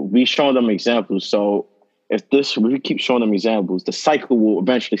we show them examples. So if we keep showing them examples, the cycle will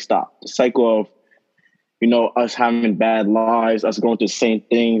eventually stop. The cycle of, you know, us having bad lives, us going through the same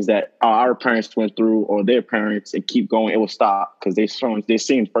things that our parents went through or their parents, and keep going, it will stop because they're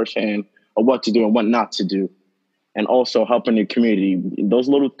seeing firsthand of what to do and what not to do. And also helping the community. Those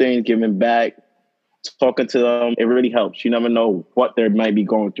little things, giving back, talking to them, it really helps. You never know what they might be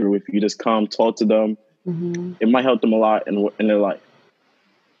going through. If you just come, talk to them, it might help them a lot in their life.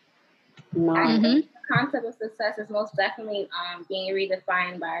 I think the concept of success is most definitely being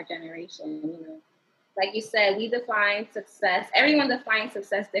redefined by our generation. You know, like you said, we define success. Everyone defines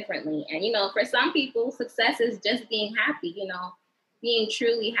success differently. And, you know, for some people, success is just being happy, you know, being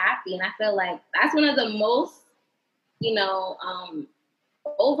truly happy. And I feel like that's one of the most, you know,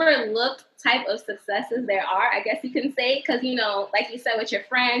 overlooked type of successes there are, I guess you can say. Because, you know, like you said, with your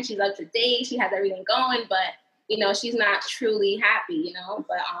friend, she's up to date, she has everything going, but, you know, she's not truly happy, you know.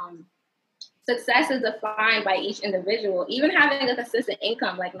 But success is defined by each individual. Even having a consistent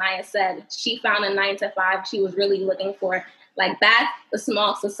income, like Naya said, she found a 9-to-5 she was really looking for. Like, that's a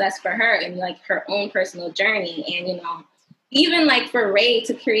small success for her and like her own personal journey. And, you know, even like for Ray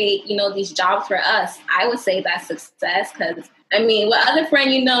to create, you know, these jobs for us, I would say that's success. Because, I mean, what other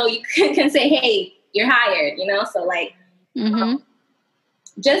friend, you know, you can say, hey, you're hired, you know? So like,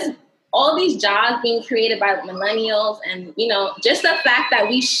 just all these jobs being created by millennials, and, you know, just the fact that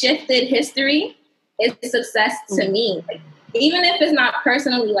we shifted history is success to me. Like, even if it's not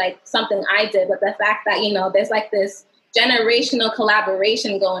personally like something I did, but the fact that, you know, there's like this generational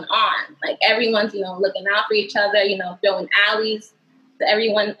collaboration going on. Like, everyone's, you know, looking out for each other, you know, throwing alleys to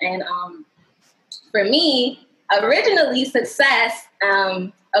everyone. And for me, originally success,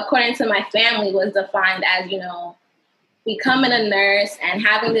 according to my family, was defined as, you know, becoming a nurse and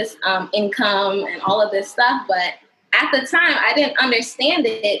having this income and all of this stuff. But at the time, I didn't understand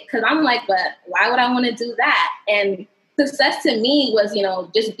it because I'm like, but why would I want to do that? And success to me was, you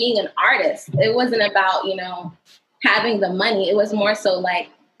know, just being an artist. It wasn't about, you know, having the money. It was more so like,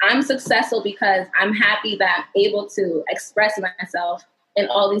 I'm successful because I'm happy that I'm able to express myself in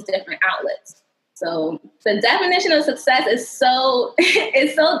all these different outlets. So the definition of success is so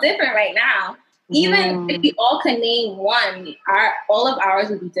it's so different right now. Even if we all could name one, all of ours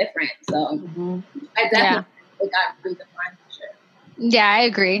would be different. So I definitely got redefined for sure. Yeah, I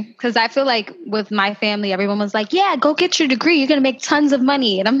agree. Because I feel like with my family, everyone was like, yeah, go get your degree. You're going to make tons of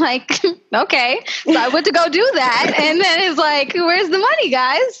money. And I'm like, okay. So I went to go do that. And then it's like, where's the money,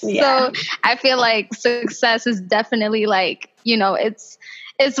 guys? Yeah. So I feel like success is definitely like, you know, it's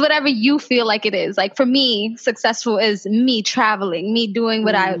whatever you feel like it is. Like for me, successful is me traveling, me doing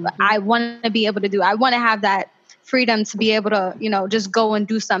what I want to be able to do. I want to have that freedom to be able to, just go and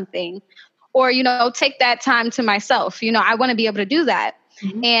do something, or, take that time to myself. I want to be able to do that.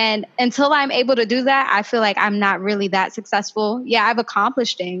 Mm-hmm. And until I'm able to do that, I feel like I'm not really that successful. Yeah, I've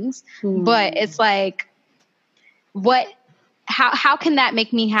accomplished things, but it's like, how can that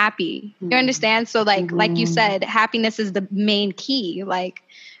make me happy? You understand? So like you said, happiness is the main key. Like,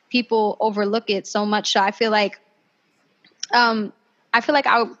 people overlook it so much. So I feel like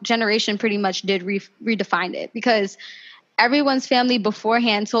our generation pretty much did redefine it, because everyone's family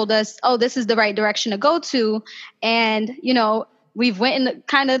beforehand told us, oh, this is the right direction to go to. And, we've went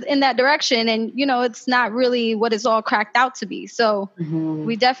in that direction, and, it's not really what it's all cracked out to be. So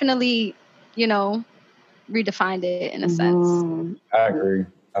we definitely, redefined it in a sense. I agree.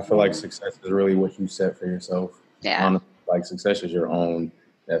 I feel like success is really what you set for yourself. Yeah. Honestly, like, success is your own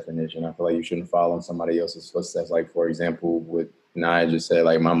definition. I feel like you shouldn't follow in somebody else's footsteps. Like, for example, what Naya just said,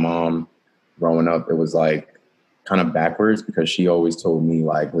 like, my mom growing up, it was like kind of backwards, because she always told me,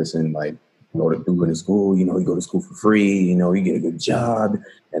 like, listen, like, go to school, you go to school for free, you get a good job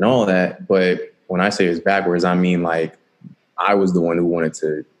and all that. But when I say it's backwards, I mean, like, I was the one who wanted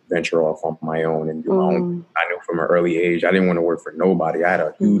to venture off on my own and do my own. I knew from an early age, I didn't want to work for nobody. I had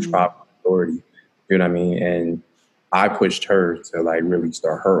a huge problem with authority. You know what I mean? And I pushed her to, like, really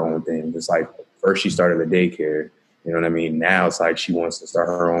start her own thing. It's like, first she started a daycare. You know what I mean? Now it's like she wants to start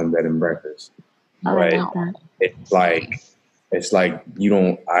her own bed and breakfast. But it's like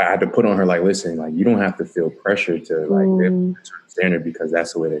I had to put on her, like, listen, like, you don't have to feel pressure to, like, live a certain standard because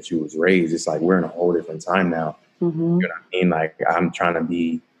that's the way that you was raised. It's like, we're in a whole different time now. You know what I mean? Like, I'm trying to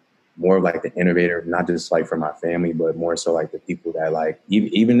be more of, like, the innovator, not just, like, for my family, but more so, like, the people that, like,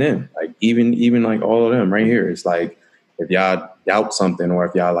 even them, like, even like all of them right here. It's like, if y'all doubt something, or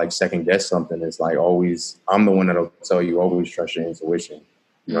if y'all, like, second guess something, it's like, always, I'm the one that'll tell you, always trust your intuition.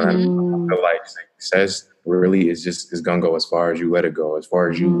 You know what I mean? I feel like success really is gonna go as far as you let it go, as far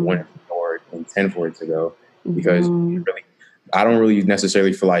as you want it or intend for it to go. Because I don't really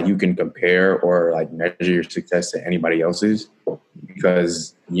necessarily feel like you can compare or, like, measure your success to anybody else's,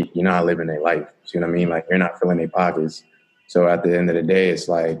 because you're not living their life. You know what I mean? Like, you're not filling their pockets. So at the end of the day, it's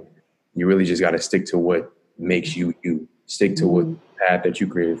like, you really just got to stick to what makes you. Stick to what path that you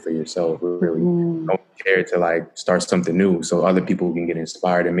created for yourself. Really, don't care to, like, start something new so other people can get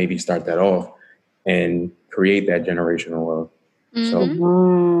inspired and maybe start that off and create that generational wealth. So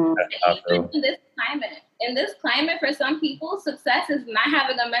that's how I feel. In this climate, for some people, success is not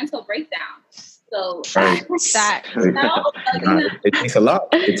having a mental breakdown. So it takes a lot.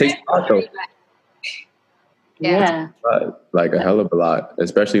 It takes a lot, though. Yeah. Like, a hell of a lot,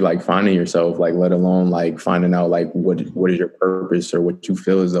 especially, like, finding yourself, like, let alone, like, finding out, like, what is your purpose, or what you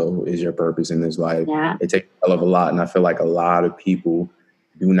feel as though is your purpose in this life. Yeah. It takes a hell of a lot. And I feel like a lot of people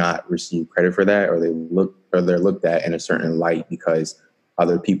do not receive credit for that, or they're looked at in a certain light because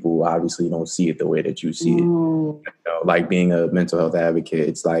other people obviously don't see it the way that you see it. Like, being a mental health advocate,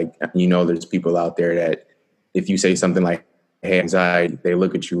 it's like, there's people out there that if you say something like, hey, anxiety, they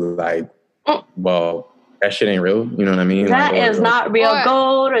look at you like, well, that shit ain't real. You know what I mean? That is not real.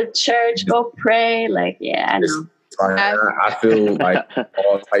 Go to church, go pray. Like, yeah, I know. I feel like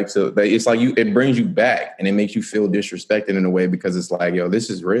all types of, it's like it brings you back, and it makes you feel disrespected in a way, because it's like, yo, this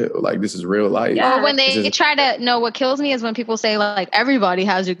is real. Like, this is real life. Yeah. Or when they try to know, what kills me is when people say, like, everybody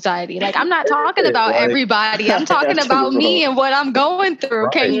has anxiety. Like, I'm not talking about everybody. I'm talking about me and what I'm going through.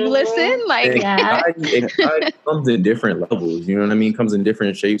 Right. Can you listen? Like, it comes in different levels. You know what I mean? It comes in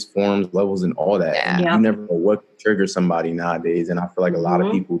different shapes, forms, levels, and all that. Yeah. And you never know what triggers somebody nowadays. And I feel like a lot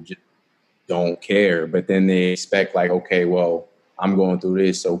of people just don't care, but then they expect, like, okay, well, I'm going through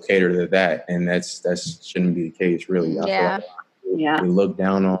this, so cater to that, and that shouldn't be the case, really. I feel like we look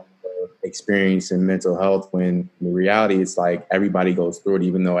down on experience in mental health, when in reality, it's like everybody goes through it,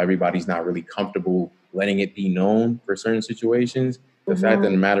 even though everybody's not really comfortable letting it be known for certain situations. The fact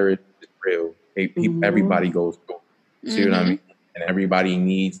of the matter is, it's real. Everybody goes through it. See what I mean? And everybody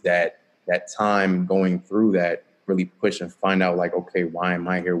needs that time going through that, really push and find out, like, okay, why am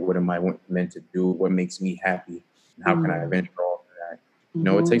I here? What am I meant to do? What makes me happy? And how can I venture off of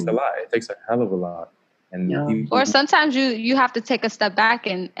that? It takes a lot. It takes a hell of a lot. And or sometimes you have to take a step back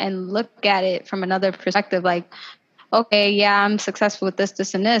and look at it from another perspective. Like, okay, yeah, I'm successful with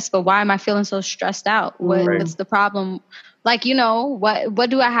this, and this, but why am I feeling so stressed out? What's the problem? Like, what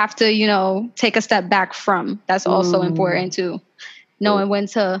do I have to, take a step back from? That's also important too. Knowing when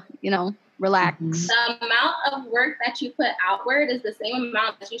to, relax. The amount of work that you put outward is the same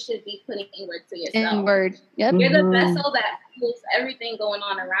amount that you should be putting inward to yourself. Inward. Yep. You're the vessel that fuels everything going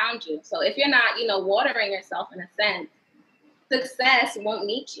on around you. So if you're not, watering yourself in a sense, success won't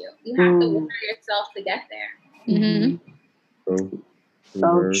meet you. You have to water yourself to get there. Mm-hmm.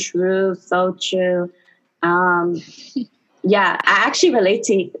 So true. Yeah, I actually relate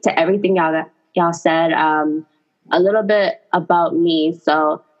to everything y'all said. A little bit about me.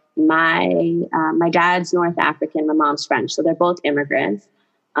 So my dad's North African, my mom's French, so they're both immigrants.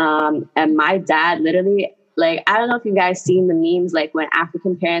 And my dad literally, like, I don't know if you guys seen the memes, like when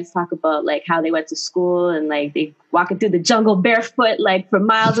African parents talk about like how they went to school and like they walking through the jungle barefoot, like for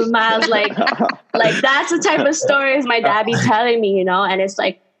miles and miles, like that's the type of stories my dad be telling me, and it's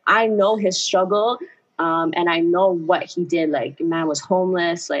like I know his struggle. And I know what he did. Like, man was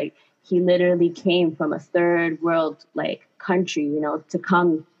homeless. Like, he literally came from a third world, like, country, to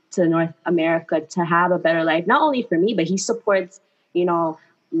come to North America to have a better life. Not only for me, but he supports,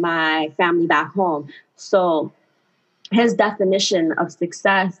 my family back home. So his definition of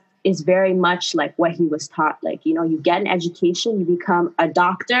success is very much like what he was taught. Like, you get an education, you become a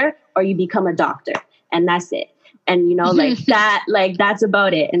doctor, or you become a doctor, and that's it. And, like that, like, that's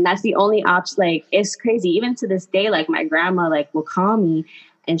about it. And that's the only option. Like, it's crazy. Even to this day, like my grandma, like will call me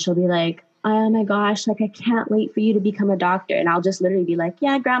and she'll be like, oh my gosh, like, I can't wait for you to become a doctor. And I'll just literally be like,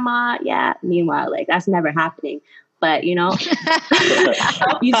 yeah, grandma. Yeah. Meanwhile, like, that's never happening. But, you just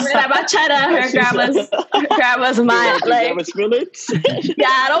have my cheddar, her grandma's mind. Like, grandma's feelings? Yeah,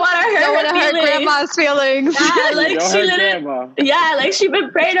 I don't want to hurt her grandma's feelings. Yeah, like like she's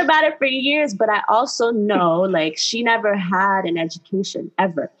been praying about it for years. But I also know, like, she never had an education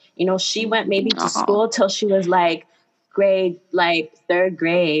ever. She went maybe to school till she was like third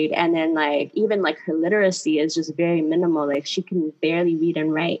grade, and then like even like her literacy is just very minimal. Like, she can barely read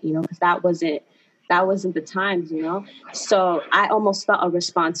and write, because that wasn't the times, So I almost felt a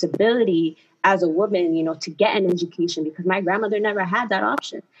responsibility as a woman, to get an education because my grandmother never had that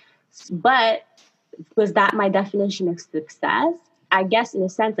option. But was that my definition of success? I guess in a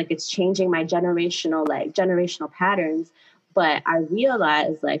sense, like, it's changing my generational patterns. But I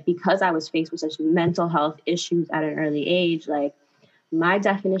realized, like, because I was faced with such mental health issues at an early age, like, my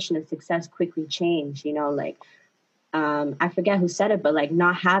definition of success quickly changed, I forget who said it, but like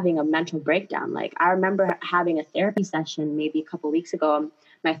not having a mental breakdown. Like, I remember having a therapy session maybe a couple of weeks ago.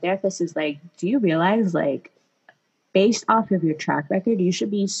 My therapist is like, do you realize, like, based off of your track record, you should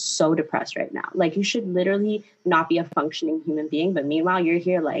be so depressed right now. Like, you should literally not be a functioning human being. But meanwhile, you're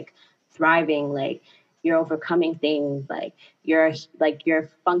here like thriving, like you're overcoming things, like you're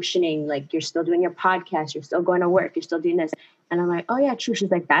functioning, like you're still doing your podcast, you're still going to work, you're still doing this. And I'm like, oh yeah, true.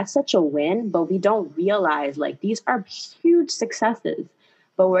 She's like, that's such a win, but we don't realize, like, these are huge successes,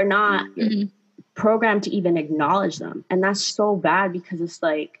 but we're not programmed to even acknowledge them. And that's so bad because it's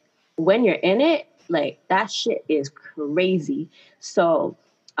like, when you're in it, like, that shit is crazy. So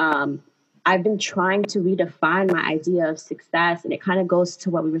I've been trying to redefine my idea of success. And it kind of goes to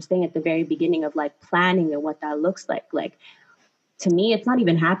what we were saying at the very beginning of like planning and what that looks like. Like, to me, it's not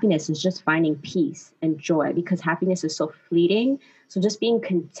even happiness. It's just finding peace and joy, because happiness is so fleeting. So just being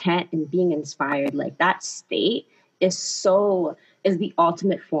content and being inspired, like, that state is the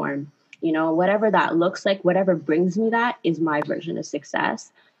ultimate form. Whatever that looks like, whatever brings me that is my version of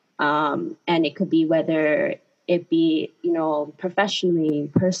success. And it could be whether it be,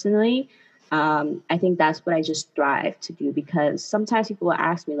 professionally, personally. I think that's what I just thrive to do, because sometimes people will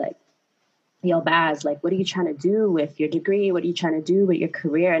ask me like, yo, Baz, like, what are you trying to do with your degree? What are you trying to do with your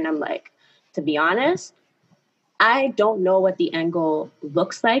career? And I'm like, to be honest, I don't know what the end goal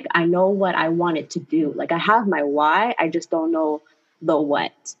looks like. I know what I want it to do. Like, I have my why. I just don't know the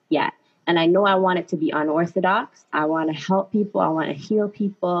what yet. And I know I want it to be unorthodox. I want to help people. I want to heal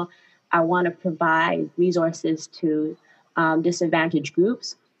people. I want to provide resources to disadvantaged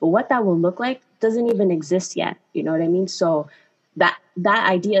groups. But what that will look like doesn't even exist yet. You know what I mean? So that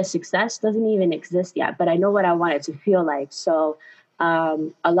idea of success doesn't even exist yet, but I know what I want it to feel like. So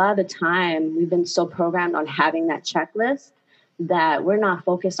a lot of the time we've been so programmed on having that checklist that we're not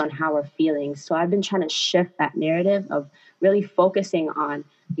focused on how we're feeling. So I've been trying to shift that narrative of really focusing on,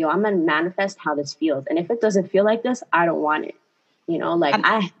 I'm going to manifest how this feels. And if it doesn't feel like this, I don't want it. Like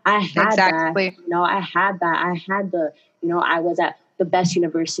I had exactly. that, I had that. I had I was at the best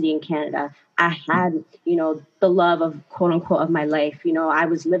university in Canada. I had, the love of quote unquote of my life. I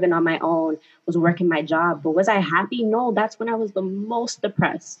was living on my own, was working my job, but was I happy? No, that's when I was the most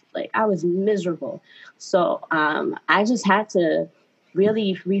depressed. Like, I was miserable. So I just had to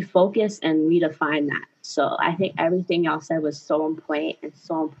really refocus and redefine that. So I think everything y'all said was so on point and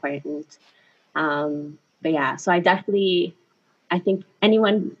so important. But yeah, so I think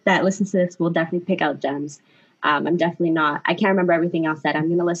anyone that listens to this will definitely pick out gems. I'm definitely not. I can't remember everything else said. I'm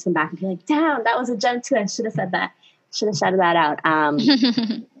going to listen back and be like, damn, that was a gem too. I should have said that. Should have shouted that out.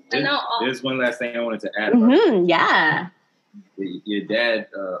 There's one last thing I wanted to add. About Yeah. Your dad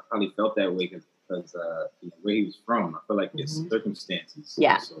probably felt that way because where he was from. I feel like his circumstances.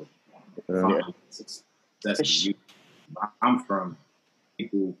 Yeah. So, success. I'm from,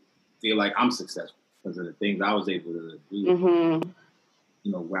 people feel like I'm successful because of the things I was able to do.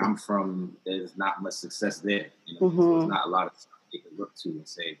 Where I'm from, there's not much success there. So there's not a lot of stuff they can look to and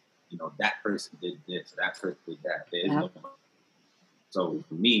say, that person did this, that person did that. There is no. So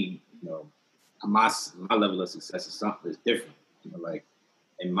for me, my level of success is different. Like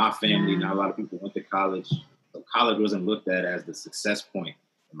in my family, not a lot of people went to college. So college wasn't looked at as the success point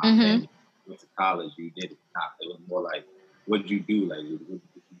in my family. You went to college, you did it. It was more like, what did you do? Like, did you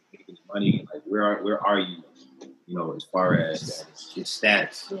make any money? Like, where are you? As far as your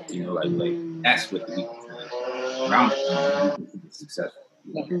status, like that's what the people around successful.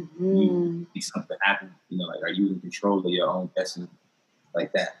 You see something happen, like, are you in control of your own destiny,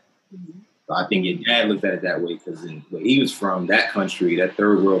 like that? So I think your dad looked at it that way because where he was from, that country, that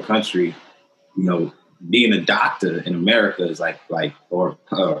third world country, being a doctor in America is like or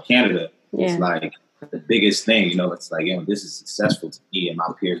Canada, it's like the biggest thing. It's like, this is successful to me and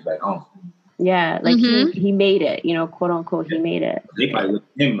my peers back home. Yeah, like he made it, quote unquote, he made it. They probably look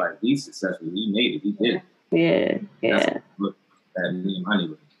at him like he's successful. He made it. He did it. Yeah. Look at me and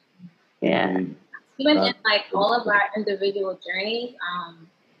money. Yeah. Even in like all of our individual journeys,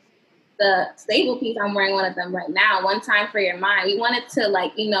 the stable piece, I'm wearing one of them right now. One Time for Your Mind. We wanted to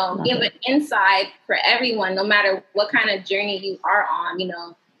give an insight for everyone, no matter what kind of journey you are on.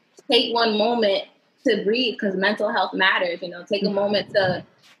 Take one moment to breathe because mental health matters. Take a moment to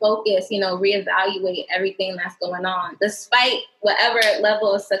focus, reevaluate everything that's going on. Despite whatever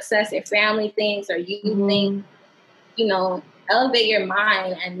level of success your family thinks or you think, elevate your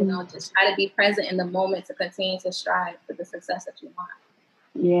mind and, just try to be present in the moment to continue to strive for the success that you want.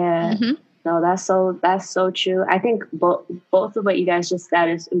 Yeah. No, that's so true. I think both of what you guys just said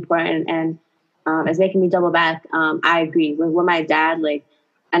is important and it's making me double back. I agree with my dad,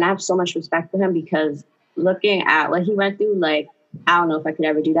 and I have so much respect for him because looking at what he went through, I don't know if I could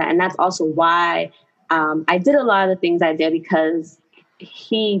ever do that. And that's also why I did a lot of the things I did because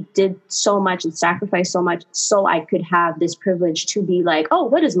he did so much and sacrificed so much so I could have this privilege to be like, oh,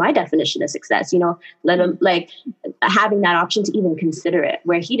 what is my definition of success? Let him having that option to even consider it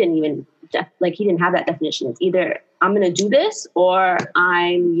where he didn't even he didn't have that definition. It's either I'm going to do this or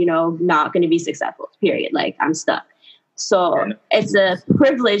I'm, not going to be successful, period. I'm stuck. So it's a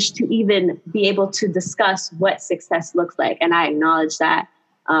privilege to even be able to discuss what success looks like. And I acknowledge that.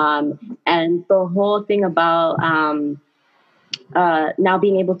 And the whole thing about now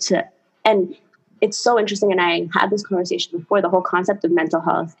being able to, and it's so interesting. And I had this conversation before, the whole concept of mental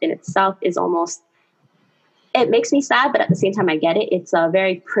health in itself is almost, it makes me sad, but at the same time, I get it. It's a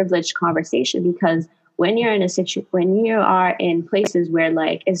very privileged conversation because when you're in when you are in places where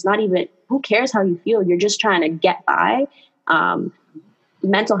it's not even, who cares how you feel? You're just trying to get by.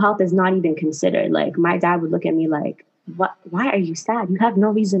 Mental health is not even considered. My dad would look at me like, "What? Why are you sad? You have no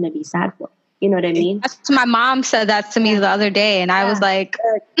reason to be sad for." You know what I mean? My mom said that to me the other day, and I was like,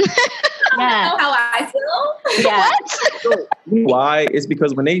 "You know how I feel." Yeah. What? Why? It's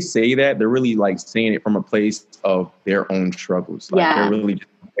because when they say that, they're really saying it from a place of their own struggles. They're really just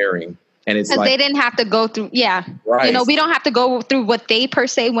comparing. And it's because they didn't have to go through, right. We don't have to go through what they per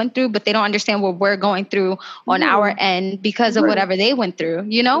se went through, but they don't understand what we're going through on our end because of whatever they went through,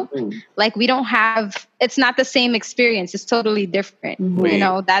 we don't have, it's not the same experience. It's totally different.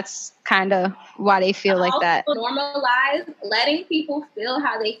 That's kind of why they feel like that. Normalize letting people feel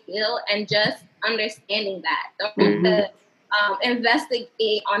how they feel and just understanding that. Don't have to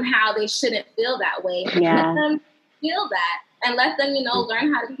investigate on how they shouldn't feel that way. Let them feel that and let them,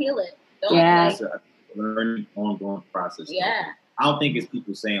 learn how to heal it. It's a learning, ongoing process. Yeah. I don't think it's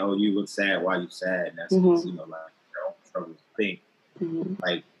people saying, "Oh, you look sad. Why you sad?" And that's just, their own struggles. I think,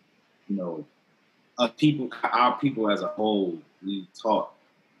 our people as a whole, we taught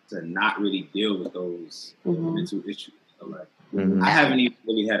to not really deal with those mental issues. I haven't even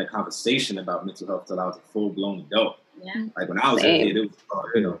really had a conversation about mental health till I was a full-blown adult. Yeah. When I was a kid, it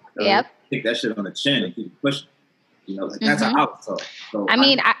was take that shit on the chin and keep it pushing. That's how I was taught. So I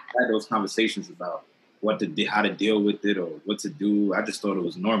had those conversations about how to deal with it or what to do. I just thought it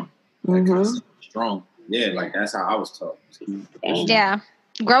was normal. Strong. Yeah, that's how I was taught. Yeah.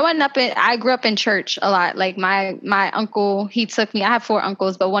 Growing up, I grew up in church a lot. My uncle, he took me. I have 4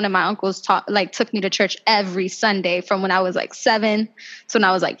 uncles, but one of my uncles took me to church every Sunday from when I was 7 to when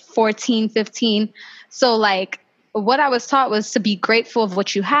I was 14, 15. So what I was taught was to be grateful of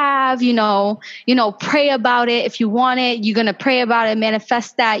what you have, pray about it. If you want it, you're going to pray about it,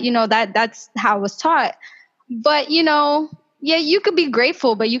 manifest that, that's how I was taught. But, yeah, you could be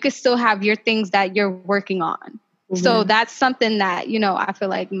grateful, but you could still have your things that you're working on. Mm-hmm. So that's something that, I feel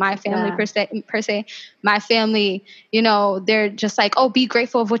like my family per se, my family, they're just like, oh, be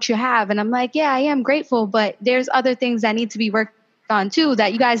grateful of what you have. And I'm like, yeah, I am grateful, but there's other things that need to be worked on too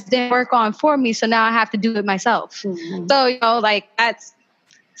that you guys didn't work on for me. So now I have to do it myself. Mm-hmm. So, like that's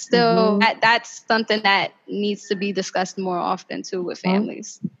still, that's something that needs to be discussed more often too with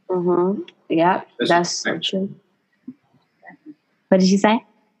families. Mm-hmm. Yeah, that's so true. What did you say?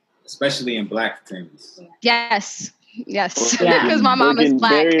 Especially in Black families. Yes. Because my mom is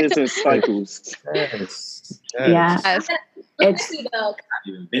Black. Barriers and cycles. Yes. I've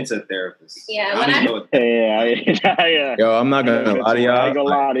even been to a therapist. Yeah. Yo, I'm not gonna lie to y'all. I ain't gonna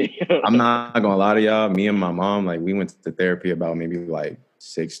lie to you. I'm not gonna lie to y'all. Me and my mom, like, we went to therapy about maybe like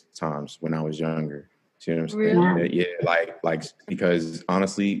 6 times when I was younger. See what I'm saying? Really? Yeah, like because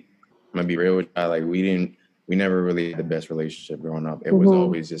honestly, I'm gonna be real with y'all. Like, we never really had the best relationship growing up. It was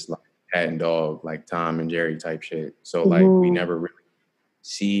always just like cat and dog, like Tom and Jerry type shit. So like we never really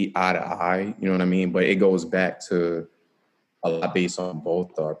see eye to eye, you know what I mean? But it goes back to a lot based on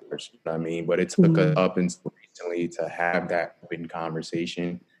both our parts, you know what I mean? But it took us up until recently to have that open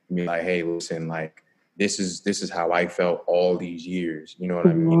conversation and be like, hey, listen, like this is how I felt all these years. You know what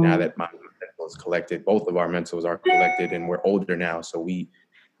I mean? Now that my mental is collected, both of our mentals are collected and we're older now, so we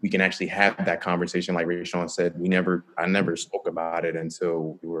can actually have that conversation. Like Rashawn said, I never spoke about it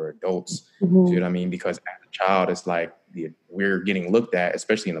until we were adults. You know what I mean? Because as a child, it's like we're getting looked at,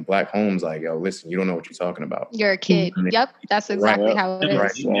 especially in the Black homes, like, yo, listen, you don't know what you're talking about. You're a kid. Yep, that's exactly how it is.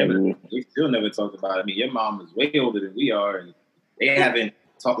 Right. We still never talked about it. I mean, your mom is way older than we are, and they haven't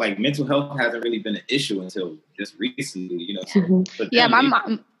talked, like, mental health hasn't really been an issue until just recently, So yeah, my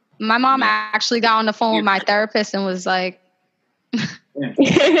mom actually got on the phone with my therapist and was like,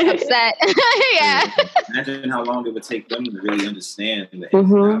 upset. Yeah. Imagine how long it would take them to really understand that.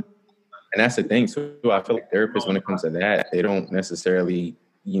 And that's the thing too. I feel like therapists, when it comes to that, they don't necessarily,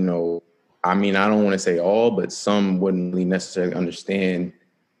 I mean, I don't want to say all, but some wouldn't really necessarily understand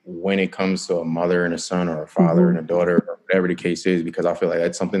when it comes to a mother and a son or a father and a daughter or whatever the case is, because I feel like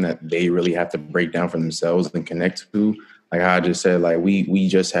that's something that they really have to break down for themselves and connect to. Like how I just said, like we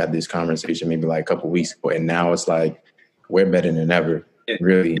just had this conversation maybe like a couple of weeks ago, and now it's like we're better than ever,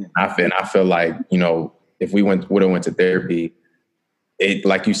 really. I feel like, if we would have went to therapy, it,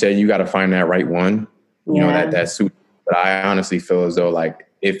 like you said, you got to find that right one, that suit. But I honestly feel as though, like,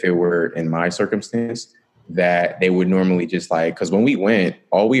 if it were in my circumstance, that they would normally just like, because when we went,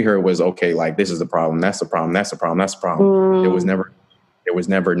 all we heard was, okay, like, this is the problem, that's the problem, that's the problem, that's the problem. There was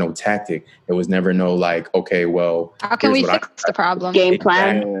never no tactic. There was never no like, okay, well, how can we fix the problem? Game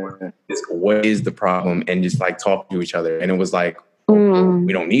plan. What is the problem? And just like talk to each other. And it was like,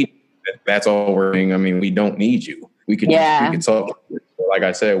 we don't need you. That's all we're doing. I mean, we don't need you. We could talk. Like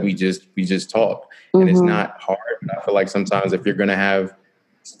I said, we just talk, and it's not hard. But I feel like sometimes if you're gonna have,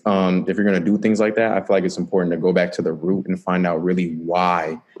 if you're gonna do things like that, I feel like it's important to go back to the root and find out really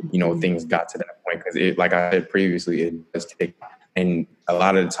why things got to that point. Because like I said previously, it does take. And a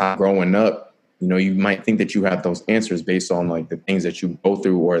lot of the time growing up, you might think that you have those answers based on like the things that you go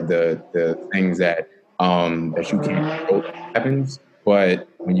through or the things that you can't control happens. But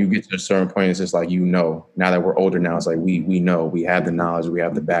when you get to a certain point, it's just like, now that we're older now, it's like we know, we have the knowledge, we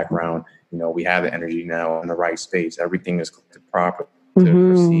have the background, we have the energy now in the right space. Everything is proper to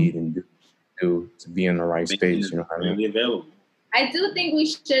proceed and to be in the right space. You know what I mean? Available. I do think we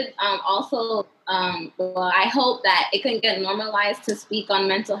should also, I hope that it can get normalized to speak on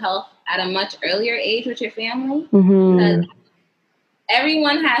mental health at a much earlier age with your family. Because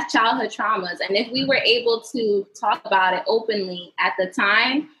everyone has childhood traumas. And if we were able to talk about it openly at the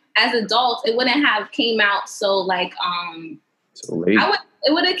time, as adults, it wouldn't have came out so like, so late.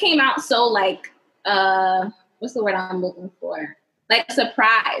 It would have came out so like, what's the word I'm looking for? Like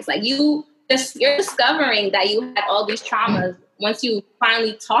surprise. Like you're discovering that you had all these traumas once you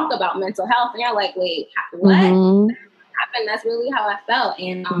finally talk about mental health, and you're like, wait, what happened? That's really how I felt.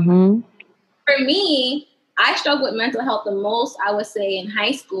 And for me, I struggled with mental health the most, I would say, in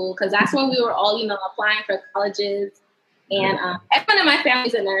high school, because that's when we were all, applying for colleges. And everyone in my family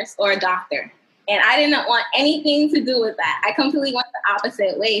is a nurse or a doctor. And I didn't want anything to do with that. I completely went the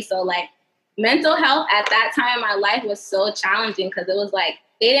opposite way. So, like, mental health at that time in my life was so challenging because it was like,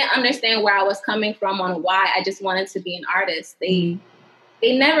 they didn't understand where I was coming from on why I just wanted to be an artist. They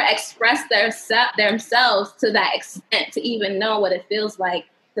never expressed themselves to that extent to even know what it feels like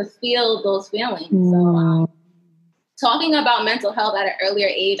to feel those feelings. So talking about mental health at an earlier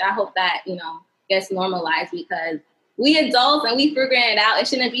age, I hope that, gets normalized, because we adults and we figuring it out. It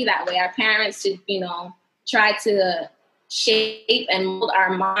shouldn't be that way. Our parents should, try to shape and mold our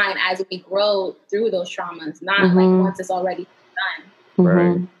mind as we grow through those traumas, not like once it's already done.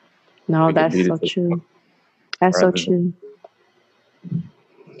 Right. No, that's so true. That's so true.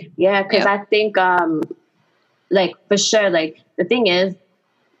 Yeah, because I think, like, for sure, like, the thing is,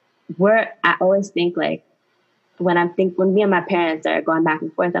 I always think, like, when me and my parents are going back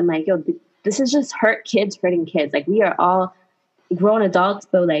and forth, I'm like, yo, this is just hurting kids. Like, we are all grown adults,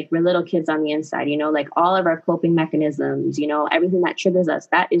 but, like, we're little kids on the inside, like, all of our coping mechanisms, everything that triggers us,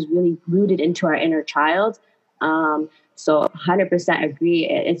 that is really rooted into our inner child. So 100% agree.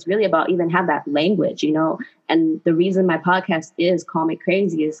 It's really about even have that language, and the reason my podcast is Call Me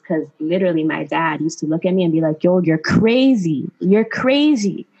Crazy is because literally my dad used to look at me and be like, yo, you're crazy. You're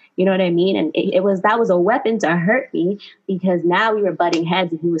crazy. You know what I mean? And that was a weapon to hurt me, because now we were butting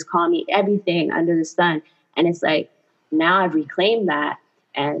heads and he was calling me everything under the sun. And it's like, now I've reclaimed that.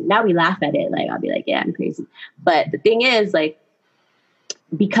 And now we laugh at it. Like, I'll be like, yeah, I'm crazy. But the thing is, like,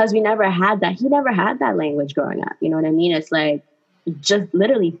 because we never had that, he never had that language growing up. You know what I mean? It's like, just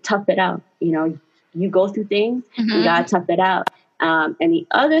literally tough it out. You go through things, you gotta tough it out. And the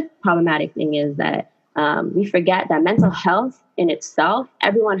other problematic thing is that we forget that mental health in itself,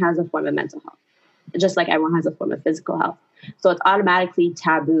 everyone has a form of mental health, just like everyone has a form of physical health. So it's automatically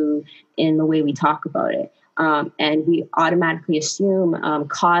taboo in the way we talk about it. And we automatically assume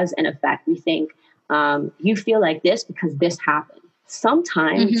cause and effect. We think you feel like this because this happened.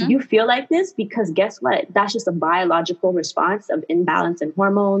 Sometimes you feel like this because guess what? That's just a biological response of imbalance in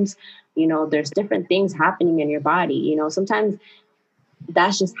hormones. There's different things happening in your body. Sometimes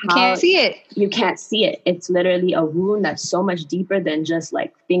that's just how you can't see it. You can't see it. It's literally a wound that's so much deeper than just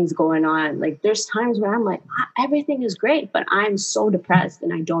like things going on. Like, there's times where I'm like, everything is great, but I'm so depressed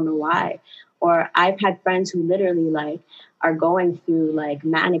and I don't know why. Or I've had friends who literally like are going through like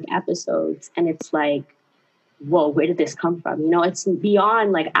manic episodes, and it's like, whoa, where did this come from? It's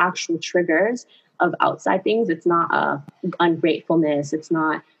beyond like actual triggers of outside things. It's not ungratefulness. It's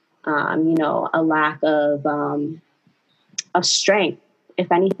not, a lack of strength.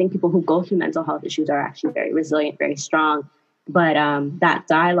 If anything, people who go through mental health issues are actually very resilient, very strong. But that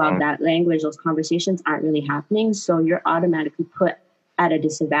dialogue, that language, those conversations aren't really happening. So you're automatically put at a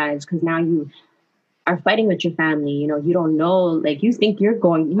disadvantage, because now you are fighting with your family. You don't know, like, you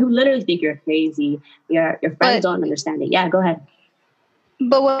literally think you're crazy. Your friends don't understand it. Yeah, go ahead.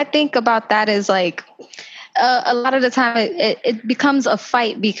 But what I think about that is, like, a lot of the time it becomes a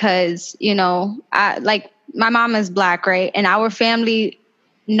fight because, my mom is Black, right? And our family,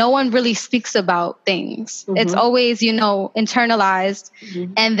 no one really speaks about things. It's always, internalized.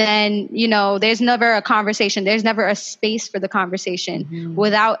 And then, there's never a conversation. There's never a space for the conversation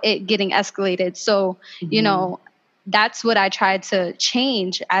without it getting escalated. So, that's what I tried to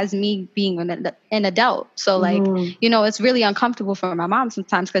change as me being an adult. So like, it's really uncomfortable for my mom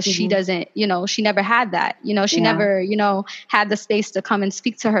sometimes because she doesn't, she never had that, she never, had the space to come and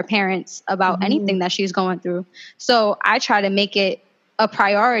speak to her parents about anything that she's going through. So I try to make it a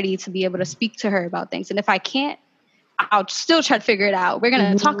priority to be able to speak to her about things. And if I can't, I'll still try to figure it out. We're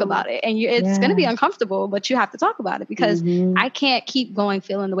going to talk about it, and it's going to be uncomfortable, but you have to talk about it, because I can't keep going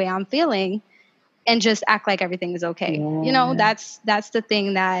feeling the way I'm feeling and just act like everything is okay. That's the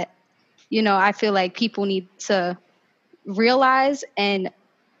thing that, I feel like people need to realize and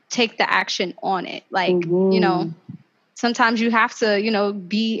take the action on it. Like, sometimes you have to,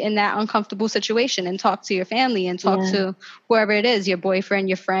 be in that uncomfortable situation and talk to your family and talk to whoever it is, your boyfriend,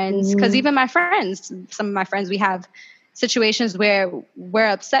 your friends. Because even my friends, some of my friends, we have situations where we're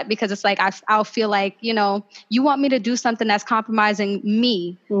upset because it's like, I'll feel like, you want me to do something that's compromising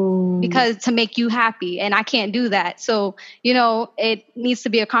me because to make you happy, and I can't do that. So, it needs to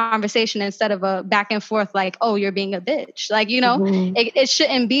be a conversation instead of a back and forth, like, oh, you're being a bitch. Like, it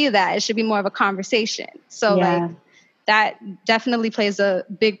shouldn't be that. It should be more of a conversation. So like, that definitely plays a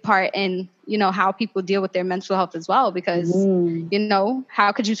big part in, how people deal with their mental health as well, because,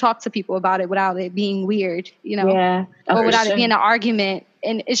 how could you talk to people about it without it being weird, or without it being an argument?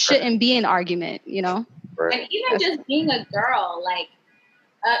 And it shouldn't be an argument, Right. And even just being a girl, like,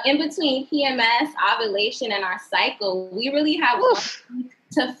 in between PMS, ovulation, and our cycle, we really have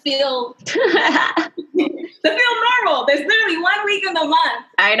to feel normal. There's literally 1 week in the month.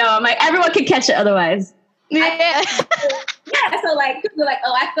 I know. I'm like, everyone can catch it otherwise. Yeah. So like, people are like,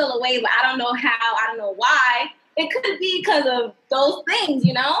 oh, I feel a way, but I don't know how, I don't know why. It could be because of those things,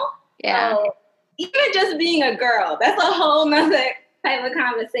 Yeah. So even just being a girl, that's a whole nother type of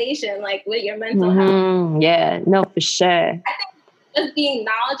conversation, like with your mental health. Yeah, no, for sure. Just being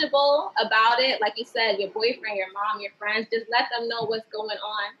knowledgeable about it, like you said, your boyfriend, your mom, your friends, just let them know what's going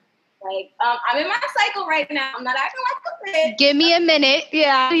on. Like, I'm in my cycle right now. I'm not acting like a bitch. Give me a minute.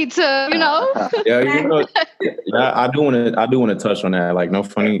 Yeah, I need to, I do want to touch on that. Like, no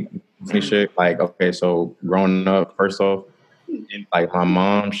funny shit. Like, okay, so growing up, first off, like my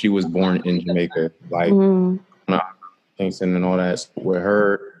mom, she was born in Jamaica. Like, Kingston and all that. So with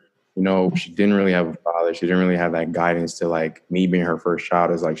her, she didn't really have a father. She didn't really have that guidance to like me being her first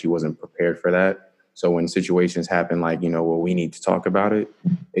child. Is like she wasn't prepared for that. So when situations happen, like, we need to talk about it,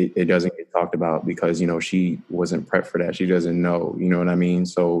 it doesn't get talked about because, she wasn't prepped for that. She doesn't know, you know what I mean?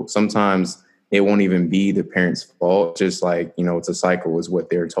 So sometimes it won't even be the parents' fault. Just like, it's a cycle is what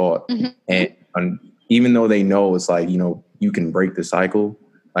they're taught. And even though they know it's like, you can break the cycle,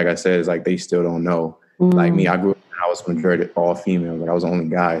 like I said, it's like they still don't know. Like me, I grew up in a house majority all female. Like I was the only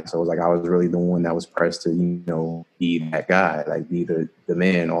guy. So it was like I was really the one that was pressed to, be that guy, like be the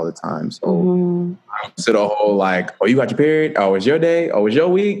man all the time. So to the whole like, oh, you got your period? Oh, it's your day? Oh, it's your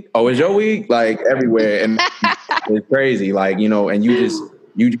week? Oh, it's your week? Like everywhere. And it's crazy. Like, and you just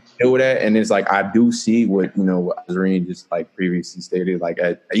deal with that. And it's like I do see what, what Azreen just like previously stated. Like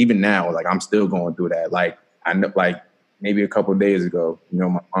even now, like I'm still going through that. Like I know, like maybe a couple of days ago,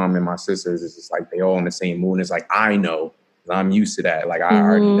 my mom and my sisters, it's just like they all in the same mood. And it's like, I know, I'm used to that. Like I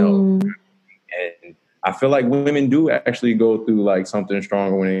already know. And I feel like women do actually go through like something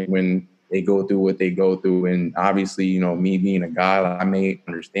stronger when they go through what they go through. And obviously, me being a guy, like, I may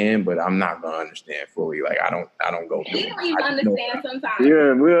understand, but I'm not going to understand fully. Like I don't go through it. You don't even understand sometimes.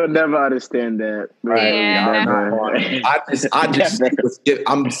 Yeah, we'll never understand that. Right. Yeah. I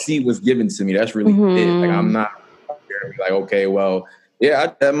just see what's given to me. That's really it. Like I'm not like, okay, well, yeah,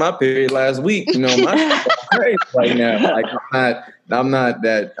 I had my period last week. My crazy right now. Like I'm not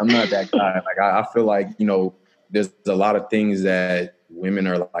that guy. Like I feel like, there's a lot of things that women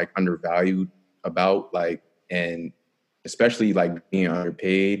are like undervalued about, like, and especially like being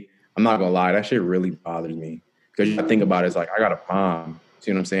underpaid. I'm not gonna lie, that shit really bothers me. Because I think about it, it's like I got a mom,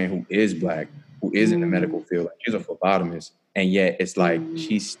 see what I'm saying, who is black, who is in the medical field. Like she's a phlebotomist, and yet it's like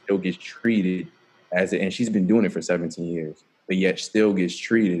she still gets treated and she's been doing it for 17 years, but yet still gets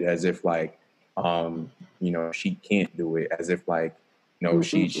treated as if like, she can't do it, as if like,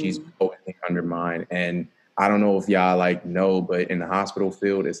 she's totally undermined. And I don't know if y'all like know, but in the hospital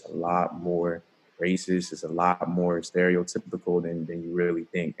field, it's a lot more racist. It's a lot more stereotypical than you really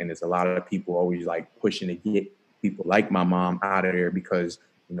think. And there's a lot of people always like pushing to get people like my mom out of there because,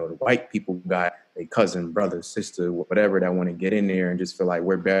 the white people got a cousin, brother, sister, whatever that want to get in there and just feel like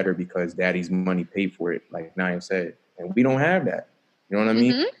we're better because daddy's money paid for it, like Naya said. And we don't have that. You know what I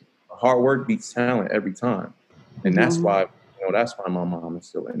mean? Hard work beats talent every time. And that's why, that's why my mom is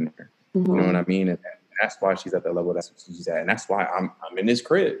still in there. You know what I mean? And that's why she's at the level that's what she's at. And that's why I'm in this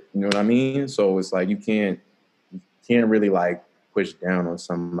crib. You know what I mean? So it's like you can't really like push down on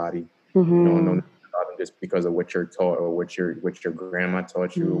somebody, just because of what you're taught or what your grandma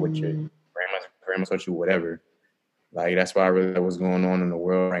taught you or what your grandma taught you, whatever. Like that's why I really what's going on in the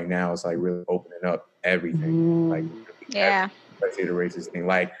world right now. It's like really opening up everything. Like especially the racist thing.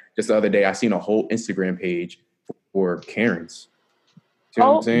 Like just the other day, I seen a whole Instagram page for Karens. You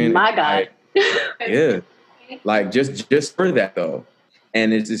know what I'm saying? My God. Yeah. Like just for that though.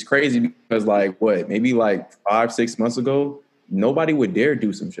 And it's just crazy because like maybe like 5-6 months ago, nobody would dare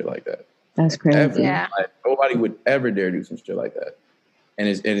do some shit like that. That's crazy. Ever. Yeah. Like, nobody would ever dare do some shit like that. And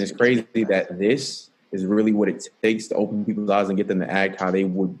it's crazy that this is really what it takes to open people's eyes and get them to act how they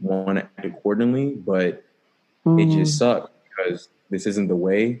would want to act accordingly. But it just sucks because this isn't the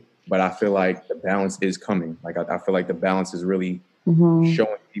way. But I feel like the balance is coming. Like I feel like the balance is really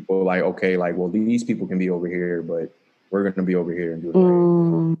showing people like, okay, like, well, these people can be over here, but we're going to be over here and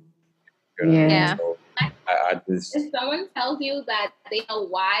do it. Yeah. So I just, if someone tells you that they know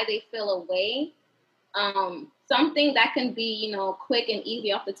why they feel a way, something that can be, quick and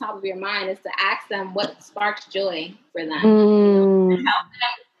easy off the top of your mind is to ask them what sparks joy for them. And help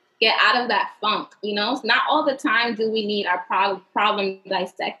them get out of that funk. Not all the time do we need our problem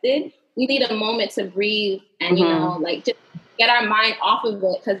dissected. We need a moment to breathe and, like just get our mind off of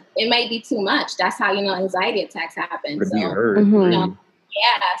it because it might be too much. That's how, anxiety attacks happen. So,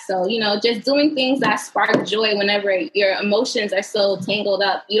 so, just doing things that spark joy whenever your emotions are so tangled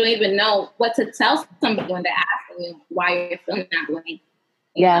up. You don't even know what to tell somebody when they're asking you why you're feeling that way.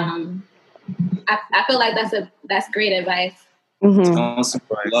 Yeah. I feel like that's great advice.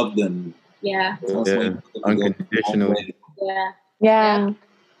 Love them. Yeah. Unconditionally. Yeah. Yeah.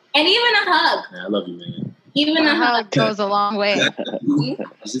 And even a hug. Yeah, I love you, man. Even a hug goes a long way. I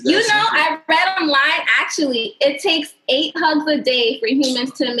read online, actually, it takes 8 hugs a day for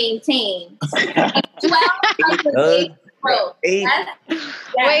humans to maintain. 12 hugs a day for growth.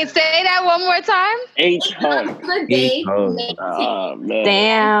 Wait, say that one more time. 8 hugs a day. Oh, man.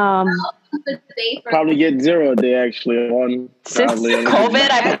 Damn. Probably get 0 a day, actually. Since COVID,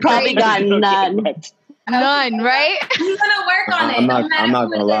 I've probably gotten none. None, right? You're gonna work on it. I'm not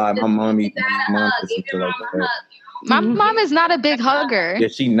gonna lie. My mom is like that. My mom is not a big hugger. Yeah,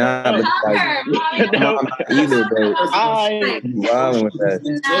 she not. But like, my mom not either, bro. I'm wilding with that.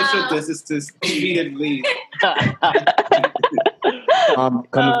 Social distance immediately. Coming to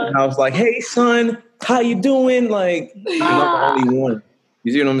the house like, hey son, how you doing? Like, you're not the only one.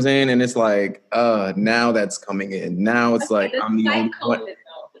 You see what I'm saying? And it's like, now that's coming in. Now it's like I'm the only one.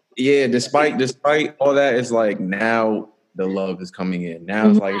 Yeah, despite all that, it's like now the love is coming in. Now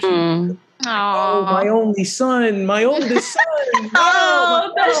it's like, oh, my only son, my oldest son.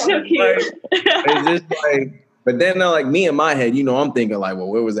 Oh, that's so cute. Like, it's just like, but then like me in my head, I'm thinking like, well,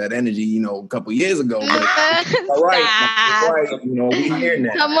 where was that energy, a couple years ago? But, all right, we here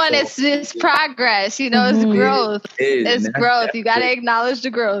now. Come on, it's progress, it's growth. It's growth. You got to acknowledge the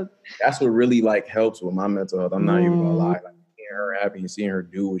growth. That's what really like helps with my mental health. I'm not even gonna lie. Like, her happy and seeing her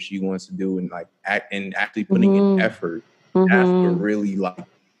do what she wants to do and like actually putting in effort. That's what really like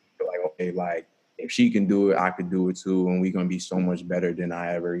okay, like if she can do it, I could do it too, and we're gonna be so much better than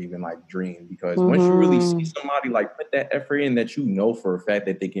I ever even like dreamed. Because once you really see somebody like put that effort in that for a fact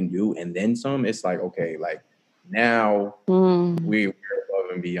that they can do, and then some, it's like okay, like now we're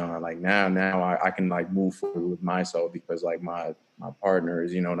above and beyond. Like now I can like move forward with myself because like my partner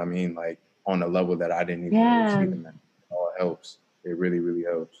is, you know what I mean, like on a level that I didn't even see them at. It helps. It really, really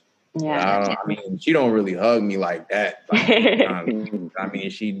helps. Yeah. I mean, she don't really hug me like that. Like, I mean,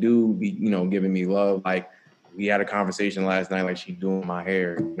 she do be, giving me love. Like we had a conversation last night, like she doing my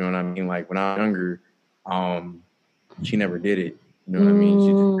hair. You know what I mean? Like when I was younger, she never did it. You know what I mean?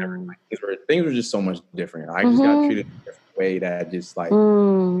 She just never. Like, things were just so much different. I just got treated in a different way that just like,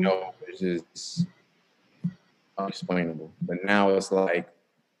 it's just unexplainable. But now it's like,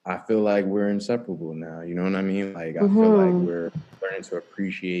 I feel like we're inseparable now. You know what I mean? Like, I feel like we're learning to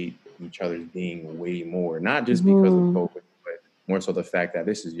appreciate each other's being way more, not just because of COVID, but more so the fact that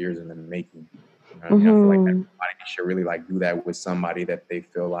this is years in the making. You know what I mean? I feel like everybody should really like do that with somebody that they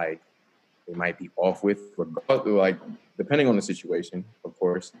feel like they might be off with, like depending on the situation, of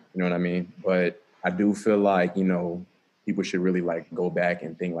course. You know what I mean? But I do feel like, people should really like go back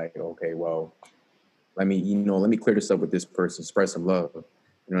and think like, okay, well, let me clear this up with this person, spread some love.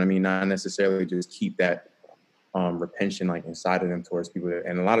 You know what I mean? Not necessarily just keep that retention like inside of them towards people.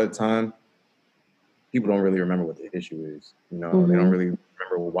 And a lot of the time, people don't really remember what the issue is. They don't really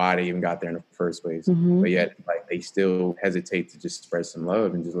remember why they even got there in the first place. But yet, like they still hesitate to just spread some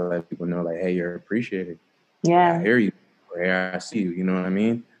love and just let people know, like, hey, you're appreciated. Yeah, I hear you, or hey, I see you. You know what I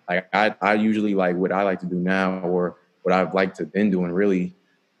mean? Like I usually like what I like to do now, or what I've liked to been doing really.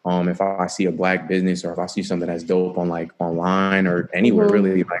 If I see a Black business or if I see something that's dope on like online or anywhere,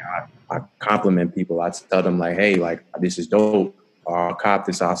 really, like I compliment people. I tell them like, hey, like this is dope. I'll cop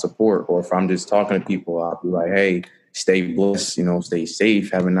this, I'll support. Or if I'm just talking to people, I'll be like, hey, stay blessed, stay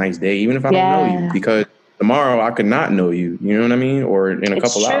safe, have a nice day, even if I don't know you, because tomorrow I could not know you. You know what I mean? Or in a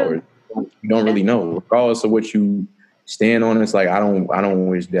couple hours, you don't really know. Regardless of what you stand on, it's like I don't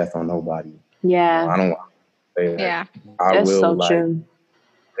wish death on nobody. Yeah, I don't. Yeah, that's so true.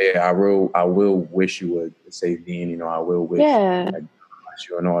 Yeah, I will wish you a safe being. I will wish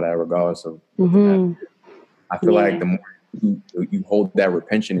you and all that, regardless of. I feel like the more you hold that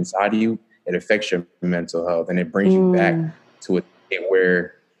retention inside of you, it affects your mental health, and it brings you back to a state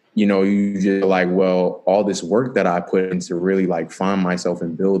where you just like, well, all this work that I put into really like find myself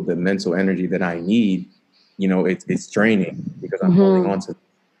and build the mental energy that I need. It's draining because I'm holding on to.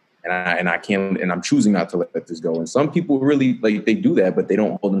 And I can't, and I'm choosing not to let this go. And some people really like they do that, but they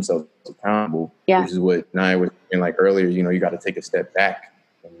don't hold themselves accountable. Yeah. Which is what Naya was saying like earlier. You got to take a step back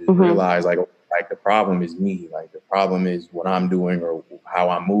and just realize like the problem is me. Like the problem is what I'm doing or how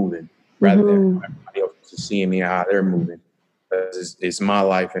I'm moving, rather than everybody else just seeing me how they're moving. It's my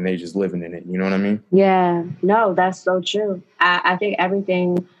life, and they just living in it. You know what I mean? Yeah. No, that's so true. I think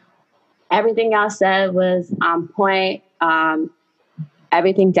everything y'all said was on point.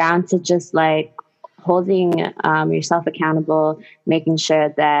 Everything down to just like holding yourself accountable, making sure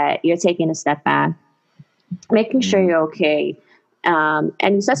that you're taking a step back, making sure you're okay. And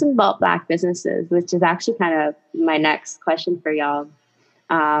you said something about Black businesses, which is actually kind of my next question for y'all.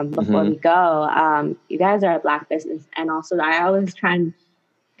 Before we go, you guys are a Black business. And also I always try and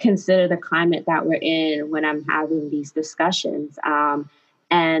consider the climate that we're in when I'm having these discussions.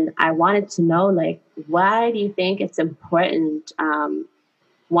 And I wanted to know, like, why do you think it's important,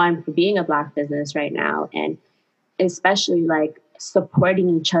 one, for being a Black business right now, and especially like supporting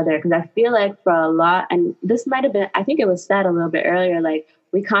each other? Because I feel like for a lot, and this might have been, I think it was said a little bit earlier, like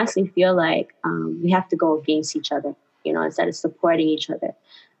we constantly feel like we have to go against each other, you know, instead of supporting each other.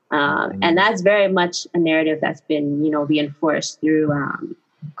 And that's very much a narrative that's been, you know, reinforced through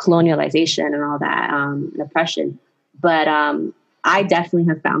colonialization and all that, oppression. But I definitely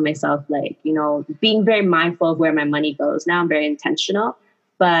have found myself, like, you know, being very mindful of where my money goes. Now I'm very intentional.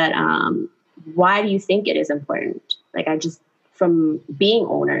 But why do you think it is important? Like, from being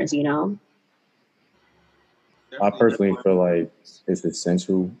owners, you know? I personally feel like it's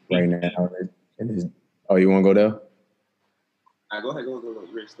essential right now. Oh, you want to go there? Go ahead. Go.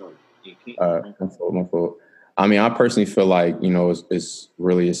 You're started. My fault. I mean, I personally feel like, you know, it's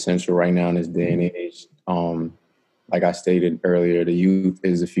really essential right now in this day and age. Like I stated earlier, the youth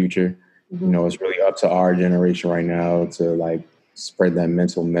is the future. Mm-hmm. You know, it's really up to our generation right now to like spread that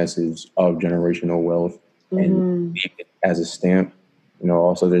mental message of generational wealth and leave it as a stamp. You know,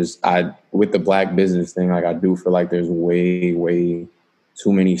 also with the Black business thing, like I do feel like there's way, way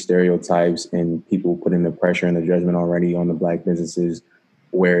too many stereotypes and people putting the pressure and the judgment already on the Black businesses,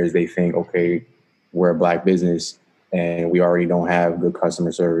 whereas they think, okay, we're a Black business and we already don't have good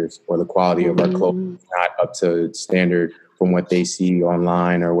customer service, or the quality of our clothes is not up to standard from what they see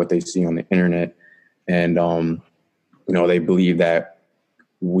online or what they see on the internet. And, you know, they believe that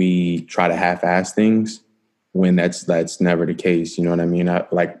we try to half-ass things when that's never the case. You know what I mean?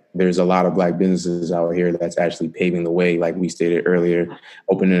 There's a lot of Black businesses out here that's actually paving the way, like we stated earlier,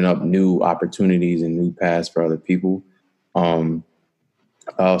 opening up new opportunities and new paths for other people. I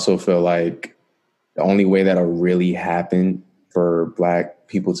also feel like the only way that'll really happen for Black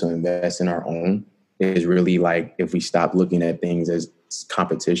people to invest in our own is really like if we stop looking at things as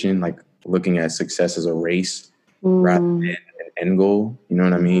competition, like looking at success as a race rather than an end goal. You know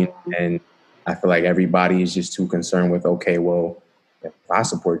what I mean? And I feel like everybody is just too concerned with, okay, well, if I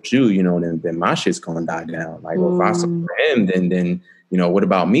support you, you know, then my shit's gonna die down. Like, well, if I support him, then you know, what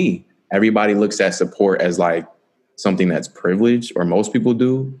about me? Everybody looks at support as like something that's privileged, or most people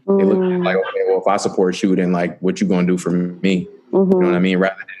do. They look at it like, okay, well, if I support you, then like, what you gonna do for me? You know what I mean?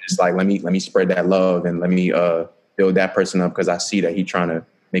 Rather than just like, let me spread that love and let me build that person up because I see that he's trying to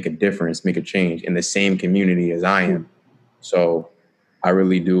make a difference, make a change in the same community as I am. So I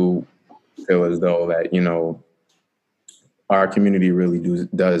really do feel as though that, you know, our community really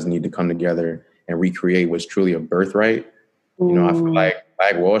does need to come together and recreate what's truly a birthright. You know, I feel like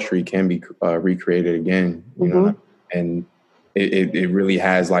Black Wall Street can be recreated again, you know, and it really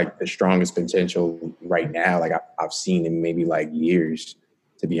has like the strongest potential right now. Like I've seen in maybe like years,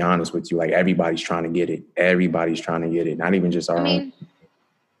 to be honest with you. Like everybody's trying to get it. Everybody's trying to get it. Not even just our own.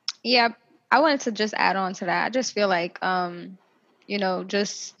 Yeah, I wanted to just add on to that. I just feel like, you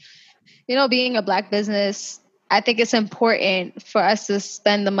know, being a Black business, I think it's important for us to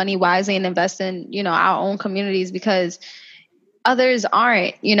spend the money wisely and invest in, you know, our own communities, because others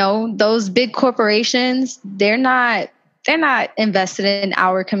aren't. You know, those big corporations, they're not invested in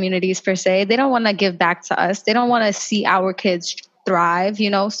our communities per se. They don't want to give back to us. They don't want to see our kids thrive, you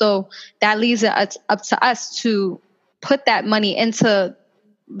know. So that leaves it up to us to put that money into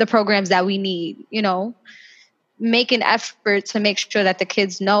the programs that we need, you know, make an effort to make sure that the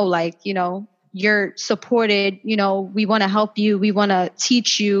kids know, like, you know, you're supported, you know, we want to help you, we want to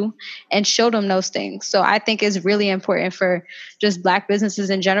teach you and show them those things. So I think it's really important for just Black businesses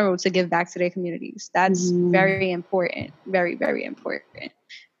in general to give back to their communities. That's very important, very, very important,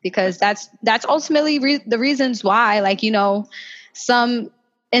 because that's ultimately the reasons why, like, you know,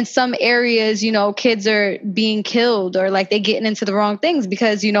 in some areas, you know, kids are being killed or like they're getting into the wrong things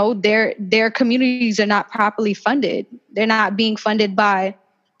because, you know, their communities are not properly funded. They're not being funded by,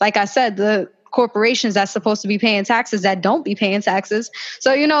 like I said, the corporations that's supposed to be paying taxes that don't be paying taxes.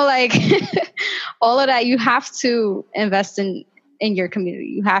 So, you know, like all of that, you have to invest in your community.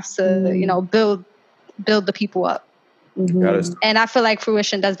 You have to, you know, build the people up. And I feel like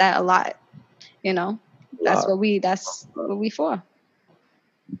Fruition does that a lot. You know, that's what we for.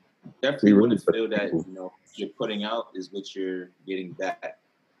 Definitely want to feel that, you know, what you're putting out is what you're getting back.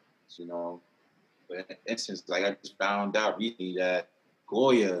 You know, for instance, like I just found out recently that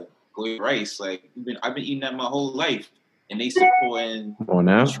Goya rice, like I've been eating that my whole life, and they supporting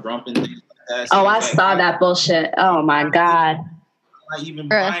Trump and things like that. So I saw that bullshit. Oh my God. I'm not even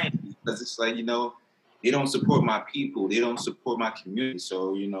buying it because it's like, you know, they don't support my people, they don't support my community.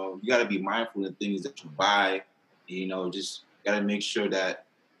 So, you know, you got to be mindful of the things that you buy. And, you know, just got to make sure that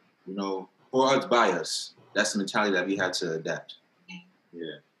for us, by us. That's the mentality that we had to adapt.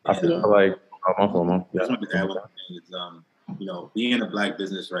 Yeah. I feel like I just want to add one thing is, being a Black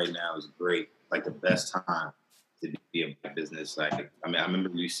business right now is great. Like the best time to be a Black business. Like, I remember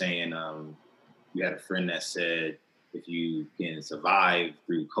you saying you had a friend that said if you can survive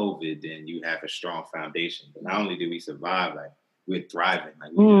through COVID, then you have a strong foundation. But not only do we survive, like we're thriving.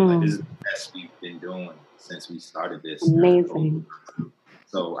 Like, this is the best we've been doing since we started this. Amazing.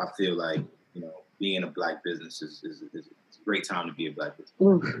 So I feel like, being a Black business is a great time to be a Black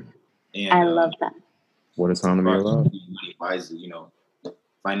business. And, I love that. What a time to be alive. Wisely,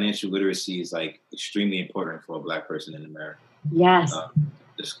 financial literacy is like extremely important for a Black person in America. Yes.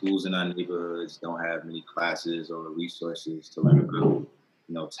 The schools in our neighborhoods don't have many classes or resources to learn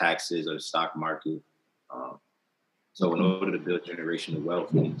about, taxes or the stock market. So in order to build generational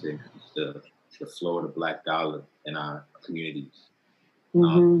wealth, we need to increase the flow of the Black dollar in our communities.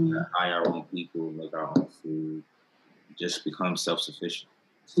 Hire our own people, make our own food, just become self-sufficient.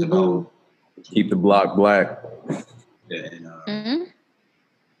 Keep the block black. Yeah, and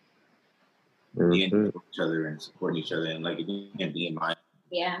being with each other and supporting each other, and like again, being mindful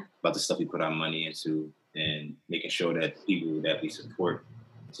about the stuff we put our money into, and making sure that people that we support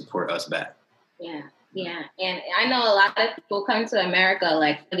us back. Yeah, and I know a lot of people come to America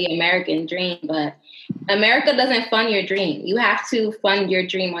like for the American dream, but America doesn't fund your dream. You have to fund your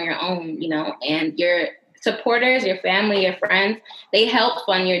dream on your own, and your supporters, your family, your friends, they help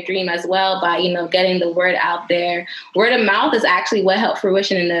fund your dream as well by, getting the word out there. Word of mouth is actually what helped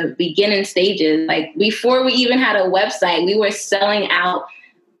fruition in the beginning stages. Like before we even had a website, we were selling out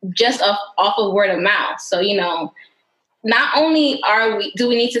just off of word of mouth. So, not only do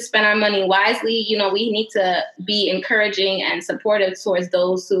we need to spend our money wisely, we need to be encouraging and supportive towards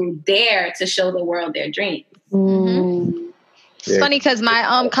those who dare to show the world their dreams. It's funny because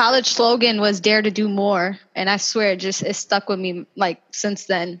my college slogan was "Dare to do more," and I swear it stuck with me like since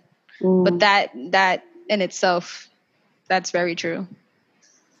then. But that in itself, that's very true.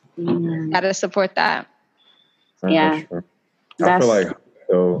 Gotta support that. Yeah, I feel like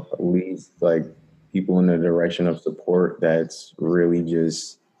leads like people in the direction of support that's really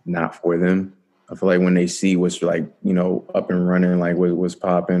just not for them. I feel like when they see what's like, up and running, like what's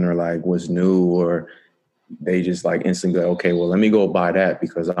popping or like what's new, or they just like instantly go, okay, well, let me go buy that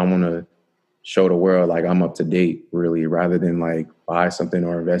because I want to show the world like I'm up to date, really, rather than like buy something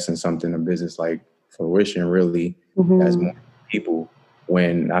or invest in something, a business like fruition really has more people.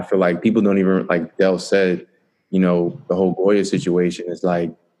 When I feel like people don't even, like Del said, the whole Goya situation is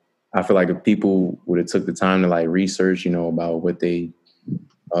like, I feel like if people would have took the time to like research, about what they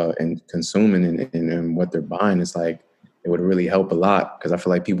and consuming and what they're buying, it's like it would really help a lot. Because I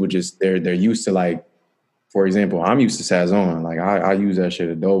feel like people just they're used to, like, for example, I'm used to Sazon. Like I use that shit,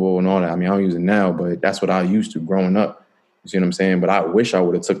 adobo and all that. I mean, I don't use it now, but that's what I used to growing up. You see what I'm saying? But I wish I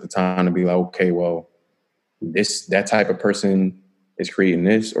would have took the time to be like, okay, well, that type of person is creating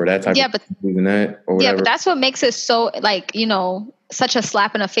this, or that type of person using that, or whatever. Yeah, but that's what makes it so like, such a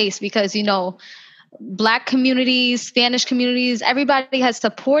slap in the face because, Black communities, Spanish communities, everybody has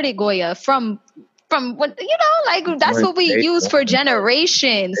supported Goya from what, that's what we use for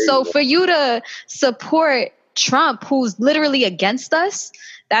generations. So for you to support Trump, who's literally against us,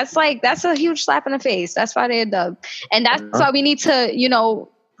 that's a huge slap in the face. That's why they're dubbed. And that's why we need to,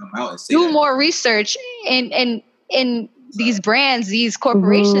 do more research in these brands, these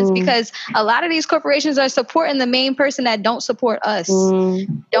corporations, because a lot of these corporations are supporting the main person that don't support us,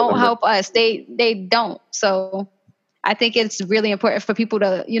 don't help us. They don't. So I think it's really important for people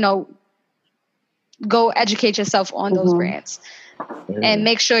to, go educate yourself on those brands and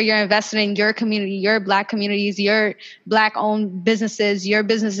make sure you're investing in your community, your Black communities, your Black owned businesses, your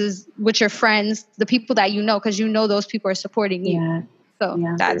businesses with your friends, the people that because those people are supporting you. Yeah.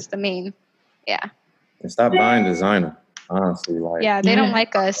 So that's the main, And stop buying designer. Honestly, like they don't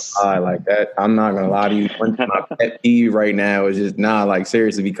like us. I like that. I'm not gonna lie to you. My pet peeve right now is just like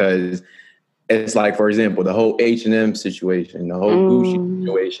seriously, because it's like, for example, the whole H&M situation, the whole Gucci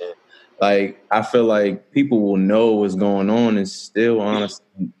situation. Like, I feel like people will know what's going on and still honestly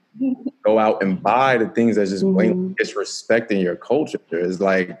go out and buy the things that's just blatantly disrespecting your culture. It's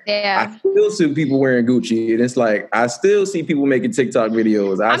like, I still see people wearing Gucci, and it's like, I still see people making TikTok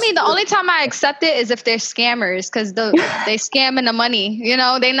videos. The only time I accept it is if they're scammers, because they scamming the money.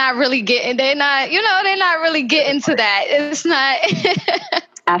 They're not really getting to that. It's not.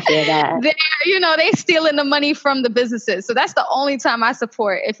 I feel that. They stealing the money from the businesses. So that's the only time I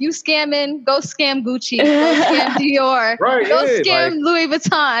support. If you scamming, go scam Gucci, go scam Dior, go scam Louis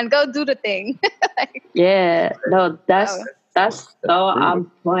Vuitton, go do the thing. No, That's so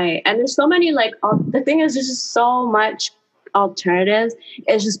on point. And there's so many, like, the thing is, there's just so much alternatives.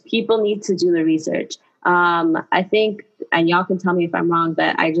 It's just people need to do the research. I think, and y'all can tell me if I'm wrong,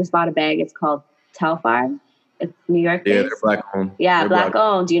 but I just bought a bag. It's called Telfar. It's New York based. Yeah, they're black owned. Yeah, they're black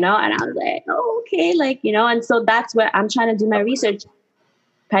owned, you know? And I was like, oh, okay. Like, you know, and so that's what I'm trying to do my research.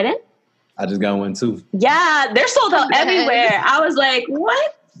 Pardon? I just got one too. Yeah, they're sold out everywhere. I was like,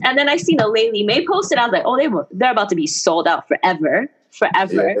 what? And then I seen a Laylee May posted. I was like, oh, they're about to be sold out forever at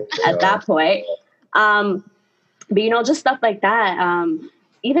that point. But, you know, just stuff like that.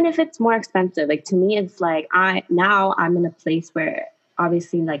 Even if it's more expensive, like to me, it's like I'm in a place where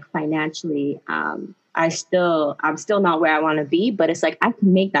obviously like financially, I'm still not where I want to be, but it's like I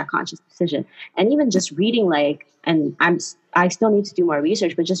can make that conscious decision. And even just reading, like, and I still need to do more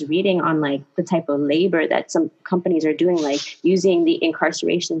research, but just reading on like the type of labor that some companies are doing, like using the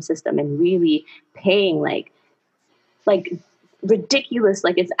incarceration system and really paying like ridiculous,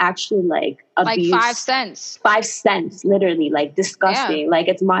 like it's actually like abuse. Like 5 cents. 5 cents, literally, like disgusting. Yeah. Like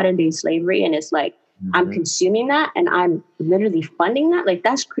it's modern day slavery, and it's like I'm consuming that and I'm literally funding that. Like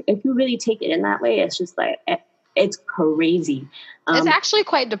that's, if you really take it in that way, it's just like, it's crazy. It's actually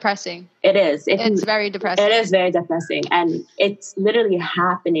quite depressing. It is. It's very depressing. It is very depressing. And it's literally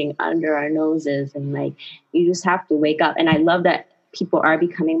happening under our noses. And like, you just have to wake up. And I love that people are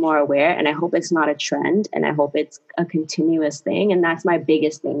becoming more aware, and I hope it's not a trend, and I hope it's a continuous thing. And that's my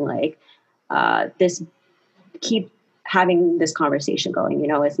biggest thing. Like, keep having this conversation going, you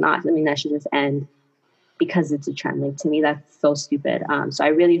know, it's not something that should just end because it's a trend. Like to me, that's so stupid. So I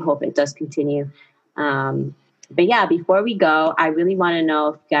really hope it does continue. But yeah, before we go, I really want to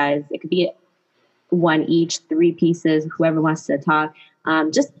know if you guys, it could be one each, 3 pieces, whoever wants to talk,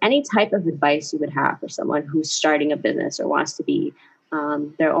 just any type of advice you would have for someone who's starting a business or wants to be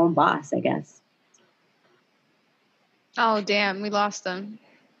their own boss, I guess. Oh, damn. We lost them.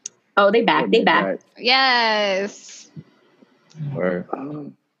 Oh, they back. Yes. Right.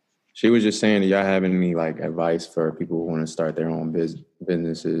 She was just saying, do y'all have any like advice for people who want to start their own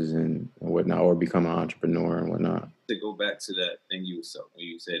businesses and whatnot, or become an entrepreneur and whatnot? To go back to that thing you said,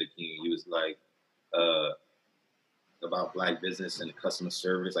 Akeem, you was like about Black business and customer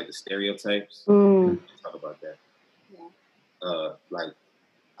service, like the stereotypes. Talk about that. Yeah. Like,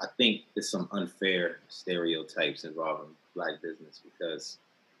 I think there's some unfair stereotypes involving Black business because,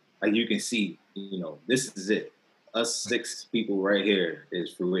 like, you can see, you know, this is it. Us 6 people right here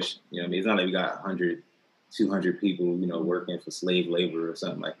is fruition. You know what I mean? It's not like we got 100, 200 people, you know, working for slave labor or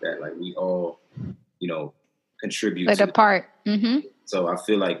something like that. Like we all, you know, contribute. Like a part. Mm-hmm. So I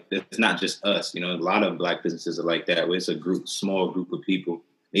feel like it's not just us. You know, a lot of Black businesses are like that, where it's a small group of people,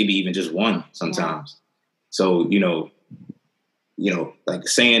 maybe even just one sometimes. Yeah. So, you know, like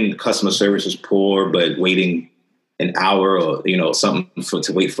saying customer service is poor, but waiting an hour or, you know, something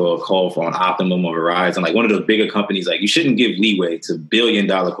to wait for a call for an Optimum or Verizon, like one of those bigger companies, like you shouldn't give leeway to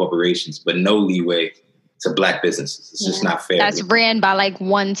billion-dollar corporations, but no leeway to Black businesses. It's just not fair. That's ran by like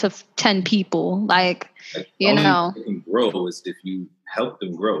 1 to 10 people. Like you know, they can grow is if you help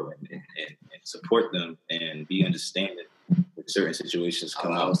them grow and support them and be understanding when certain situations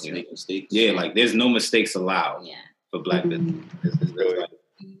come out. You know? Mistakes. Yeah, like there's no mistakes allowed for Black business.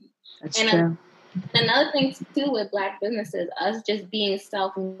 That's true. Another thing too with Black businesses, us just being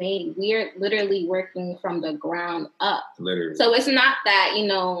self-made, we're literally working from the ground up. Literally. So it's not that, you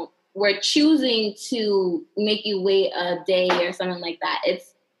know, we're choosing to make you wait a day or something like that.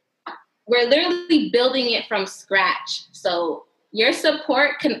 We're literally building it from scratch. So your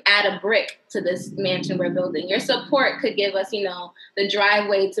support can add a brick to this mansion we're building. Your support could give us, you know, the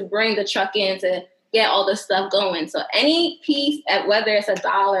driveway to bring the truck in to get all this stuff going. So any piece, whether it's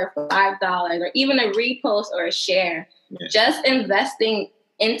 $1, $5, or even a repost or a share, just investing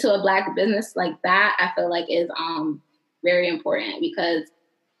into a Black business like that, I feel like is very important because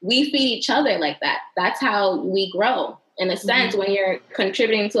we feed each other like that. That's how we grow. In a sense, when you're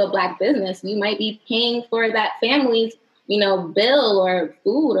contributing to a Black business, you might be paying for that family's, you know, bill or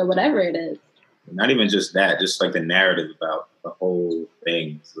food or whatever it is. Not even just that, just like the narrative about the whole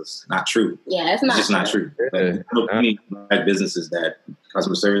thing is not true. Yeah, it's just not true. Like, many Black businesses that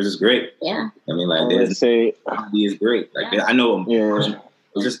customer service is great. Yeah. I mean, like, quality is great. Like, I know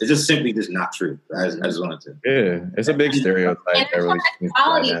it's just simply just not true. I just wanted to. Yeah, it's a big stereotype. And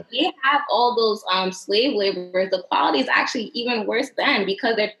quality, they have all those slave laborers. The quality is actually even worse then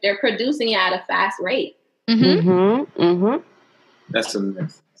because they're producing it at a fast rate. Mm-hmm. Mm-hmm. Mm-hmm. That's a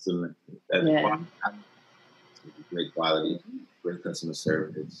myth. Great quality, great customer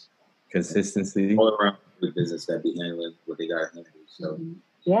service, consistency, all around the business that be handling what they got to handle. So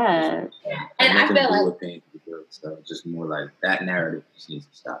and I feel like real. So just more like that narrative just needs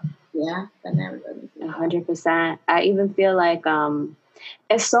to stop. Yeah, that narrative needs to stop. 100%. I even feel like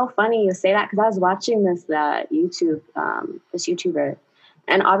it's so funny you say that because I was watching this YouTuber,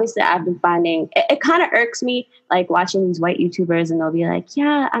 and obviously I've been finding it kind of irks me like watching these white YouTubers and they'll be like,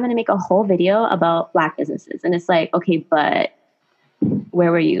 yeah, I'm gonna make a whole video about Black businesses, and it's like, okay, but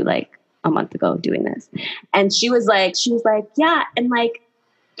where were you like a month ago doing this? And she was like, yeah, and like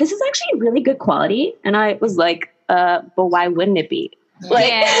this is actually really good quality, and I was like, but why wouldn't it be? Like,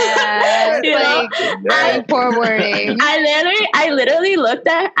 yeah, like poor wording. I literally looked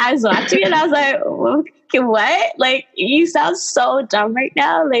at, I was watching it and I was like, okay, what? Like, you sound so dumb right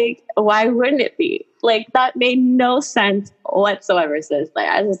now. Like, why wouldn't it be? Like, that made no sense whatsoever, sis. Like,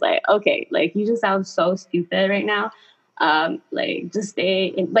 I was like, okay, like, you just sound so stupid right now. Like, just stay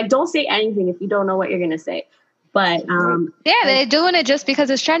in, like, don't say anything if you don't know what you're going to say. But yeah, they're doing it just because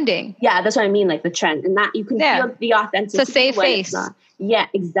it's trending. Yeah, that's what I mean, like the trend, and that you can feel the authenticity. It's a safe face. Yeah,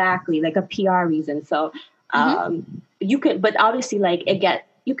 exactly, like a PR reason. So you could, but obviously, like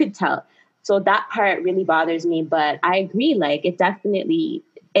you could tell. So that part really bothers me. But I agree, like it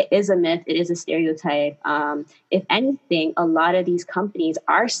is a myth. It is a stereotype. If anything, a lot of these companies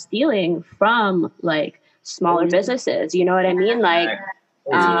are stealing from like smaller businesses. You know what I mean?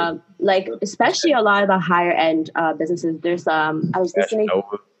 Like especially a lot of the higher end businesses. There's I was listening.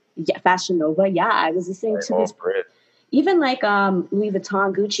 Fashion Nova. Yeah, I was listening to this. Even like Louis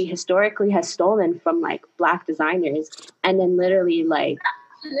Vuitton, Gucci historically has stolen from like Black designers and then literally like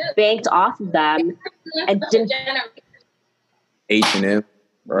banked off of them and didn't. H&M,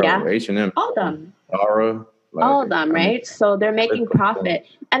 bro. Yeah, H&M. All of them. Zara. Like, all of them, right? So they're making profit.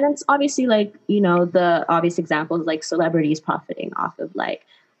 And then it's obviously like, you know, the obvious examples like celebrities profiting off of like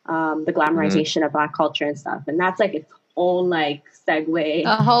the glamorization of Black culture and stuff. And that's like its own like segue.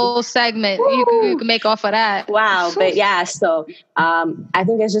 A whole segment you can make off of that. Wow. But yeah, so I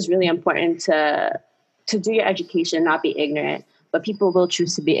think it's just really important to do your education, not be ignorant. But people will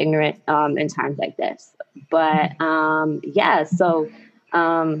choose to be ignorant in times like this. But yeah, so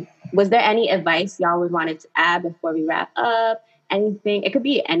was there any advice y'all would wanted to add before we wrap up? Anything? It could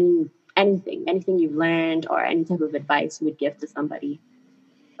be anything you've learned or any type of advice you would give to somebody.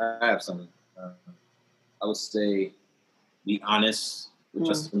 I have something. I would say be honest with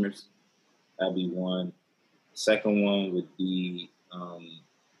customers. That'd be one. Second one would be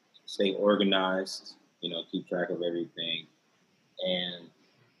stay organized. You know, keep track of everything and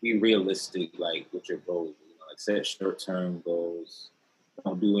be realistic, like with your goals. You know, like set short-term goals.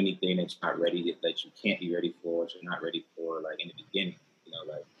 Don't do anything that you're not ready, that you can't be ready for, that you're not ready for, like in the beginning. You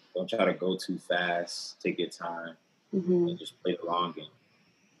know, like don't try to go too fast. Take your time and just play the long game.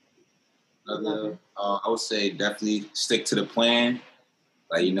 I would say definitely stick to the plan.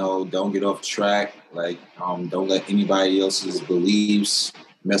 Like, you know, don't get off track. Like, don't let anybody else's beliefs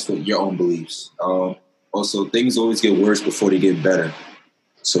mess with your own beliefs. Also, things always get worse before they get better.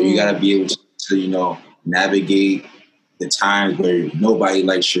 So you got to be able to, you know, navigate the times where nobody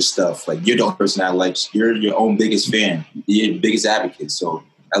likes your stuff. Like, you're the only person that likes, you're your own biggest fan. You're your biggest advocate. So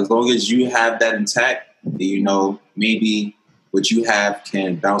as long as you have that intact, you know, maybe what you have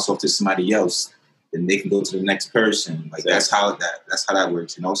can bounce off to somebody else, then they can go to the next person. Like that's how that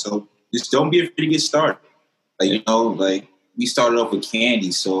works, you know. So just don't be afraid to get started. Like, you know, like we started off with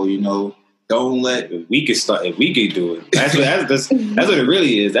candy, so you know, don't let we could start if we could do it. That's what it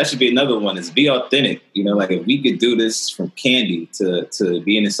really is. That should be another one. Is be authentic. You know, like if we could do this from candy to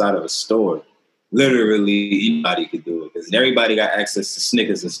being inside of a store, literally anybody could do it because everybody got access to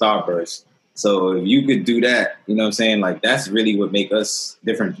Snickers and Starburst. So if you could do that, you know what I'm saying? Like that's really what make us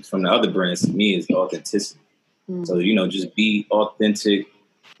different from the other brands to me is the authenticity. So, you know, just be authentic,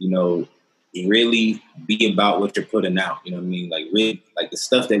 you know, really be about what you're putting out. You know what I mean? Like really like the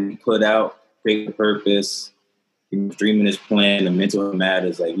stuff that we put out, create a purpose, you know, dreaming is plan, the mental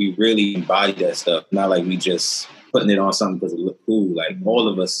matters. Like we really embody that stuff. Not like we just putting it on something because it look cool. Like all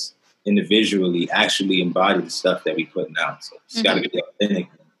of us individually actually embody the stuff that we putting out. So it's gotta be authentic.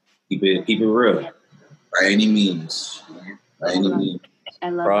 Keep it real. By any means. By any means. I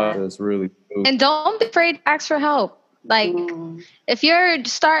love that. That's really cool. And don't be afraid to ask for help. Like if you're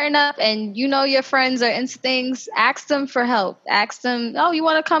starting up and you know your friends are into things, ask them for help. Ask them, oh, you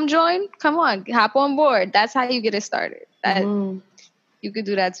want to come join? Come on, hop on board. That's how you get it started. You could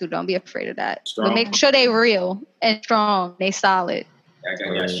do that too. Don't be afraid of that. Strong. But make sure they real and strong. They solid. I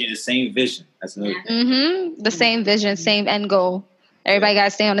share the same vision. That's another thing. The same vision, same end goal. Everybody got to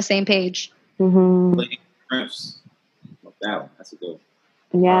stay on the same page. That's a good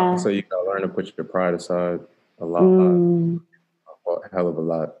one. Yeah. So you gotta learn to put your pride aside a lot, a hell of a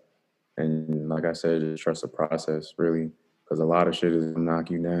lot. And like I said, just trust the process, really. Because a lot of shit is gonna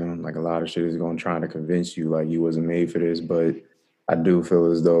knock you down. Like a lot of shit is gonna try to convince you like you wasn't made for this. But I do feel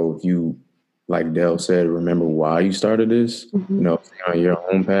as though if you, like Dell said, remember why you started this, Mm-hmm. you know, stay on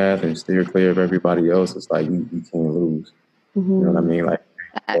your own path and steer clear of everybody else, it's like you can't lose. Mm-hmm. You know what I mean? Like,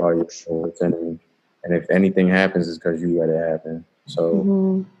 all your efforts, and if anything happens, it's because you let it happen. So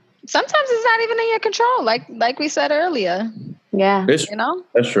Mm-hmm. Sometimes it's not even in your control, like we said earlier. Yeah, You know,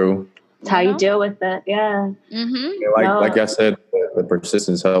 that's true. it's how you deal with it. Yeah. Mm-hmm. Yeah, like I said, the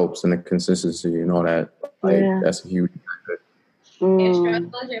persistence helps and the consistency and all that. Like that's a huge. Your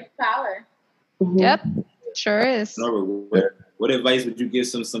struggle is your power. Mm-hmm. Yep, sure is. Norbert, what advice would you give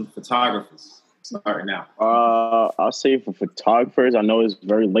some photographers starting out? I'll say for photographers, I know it's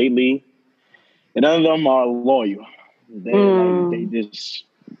very lately, and none of them are loyal. They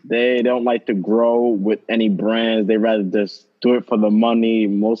don't like to grow with any brands. They rather just do it for the money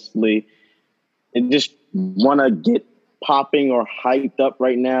mostly. They just want to get popping or hyped up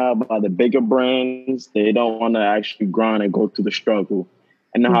right now by the bigger brands. They don't want to actually grind and go through the struggle.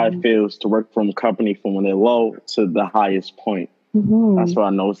 I know how it feels to work from a company from when they're low to the highest point. Mm-hmm. That's what I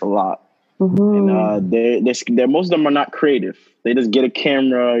know it's a lot. Mm-hmm. And they're most of them are not creative. They just get a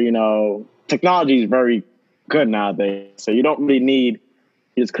camera. You know, technology is very good nowadays, so you don't really need.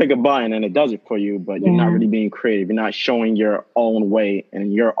 You just click a button and it does it for you, but you're not really being creative. You're not showing your own way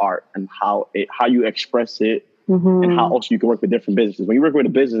and your art and how you express it, and how also you can work with different businesses. When you work with a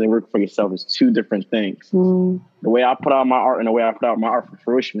business and work for yourself, it's two different things. The way I put out my art and the way I put out my art for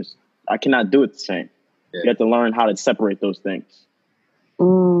fruition is I cannot do it the same. You have to learn how to separate those things.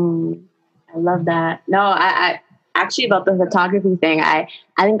 I love that. No, I actually about the photography thing, I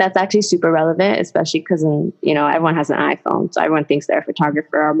think that's actually super relevant, especially because, you know, everyone has an iPhone. So everyone thinks they're a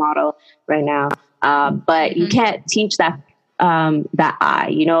photographer or model right now. But you can't teach that eye,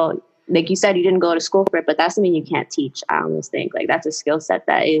 you know, like you said, you didn't go to school for it, but that's something you can't teach. I almost think like that's a skill set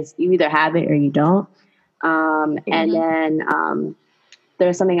that is, you either have it or you don't. And then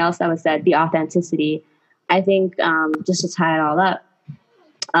there's something else that was said, the authenticity. I think just to tie it all up,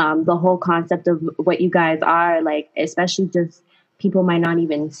 the whole concept of what you guys are, like, especially just people might not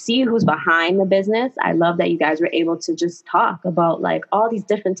even see who's behind the business. I love that you guys were able to just talk about like all these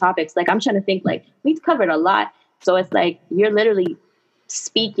different topics. Like I'm trying to think, like we've covered a lot. So it's like you're literally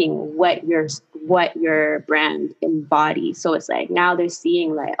speaking what your brand embodies. So it's like now they're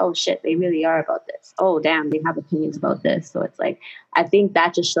seeing like, oh shit, they really are about this. Oh damn, they have opinions about this. So it's like, I think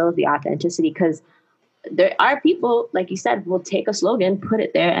that just shows the authenticity, because there are people, like you said, will take a slogan, put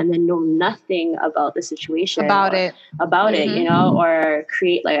it there, and then know nothing about the situation about it, you know, or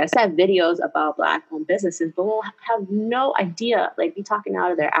create, like I said, videos about Black-owned businesses, but will have no idea, like be talking out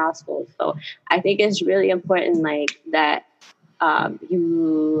of their assholes. So I think it's really important, like that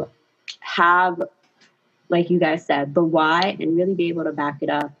you have, like you guys said, the why, and really be able to back it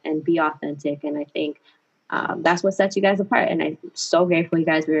up and be authentic. And I think that's what sets you guys apart. And I'm so grateful you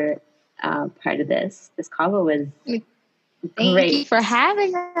guys were part of this. This convo was Thank you for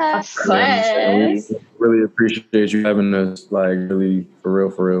having us. Of course. We really appreciate you having us, like really for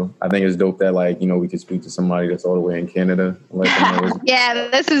real. I think it's dope that like, you know, we could speak to somebody that's all the way in Canada. Yeah,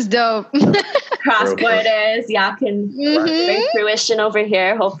 this is dope. Cross borders, y'all can bring fruition over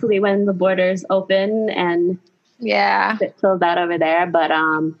here, hopefully when the borders open and it fills out over there. But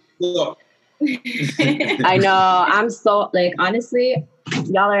I know, I'm so, like, honestly,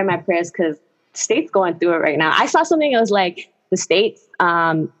 y'all are in my prayers because the state's going through it right now. I saw something that was like, the states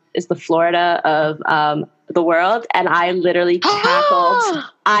is the Florida of the world, and I literally cackled.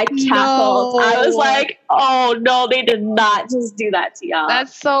 I was like, oh no, they did not just do that to y'all.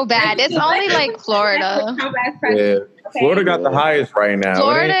 That's so bad. It's only like Florida. Yeah, Florida got the highest right now.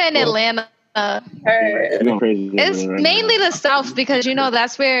 Florida and Atlanta. It's mainly the South, because you know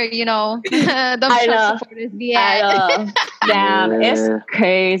that's where, you know, the Trump supporters be at. Damn, it's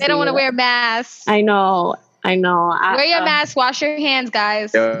crazy. They don't want to wear masks. I know. Wear your mask. Wash your hands,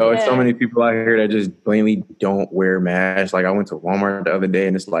 guys. There's so many people out here that just blatantly don't wear masks. Like I went to Walmart the other day,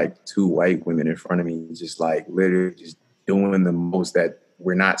 and it's like 2 white women in front of me, just like literally just doing the most that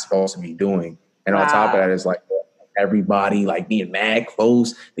we're not supposed to be doing. And on top of that, it's like everybody like being mad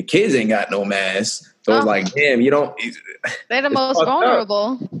close. The kids ain't got no masks. So it's like, damn, you don't. They're the most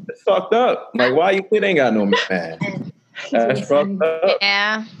vulnerable. It's fucked up. Like, why your kid ain't got no mask? That's fucked up.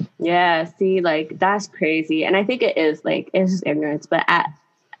 Yeah. See, like that's crazy. And I think it is like, it's just ignorance. But I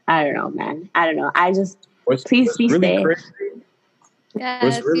don't know, man. I don't know. I just please be safe.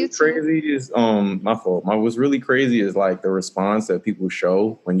 What's really crazy is my fault. What's really crazy is like the response that people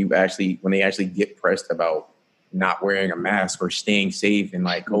show when they actually get pressed about not wearing a mask or staying safe and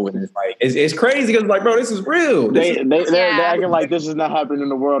like COVID is like it's crazy because like bro, this is real. They're acting like this is not happening in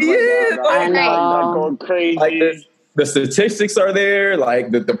the world right now. I know. Like, going crazy. Like the statistics are there,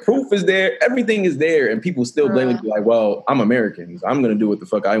 like the proof is there, everything is there, and people still blame it like, well, I'm American, so I'm gonna do what the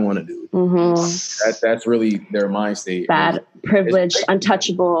fuck I want to do. That's really their mind state. That privileged,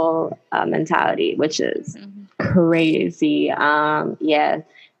 untouchable mentality, which is crazy. Yeah.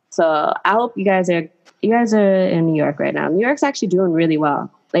 So I hope you guys are in New York right now. New York's actually doing really well,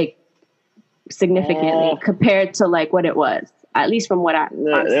 like significantly compared to like what it was. At least from what I've seen.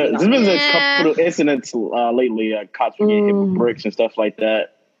 There's been a couple of incidents lately. Cops were getting hit with bricks and stuff like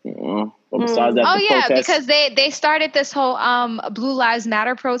that. But besides that, because they started this whole Blue Lives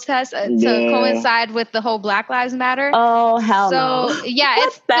Matter protest to coincide with the whole Black Lives Matter. Oh hell no! So yeah,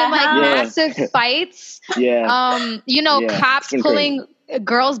 it's been like massive fights. Cops pulling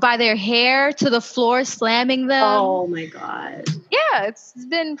girls by their hair to the floor, slamming them. Oh my god! Yeah, it's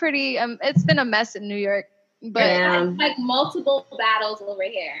been pretty. It's been a mess in New York. But it's like multiple battles over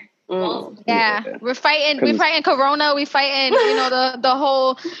here. We're fighting Corona. We fighting, the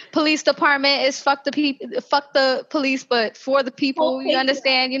whole police department is fuck the police, but for the people. You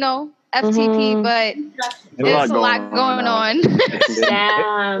understand? FTP, but there's a lot going on.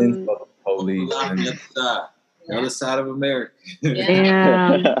 Damn. Police the other side of America.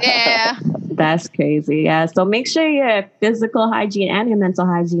 Yeah. That's crazy. Yeah. So make sure your physical hygiene and your mental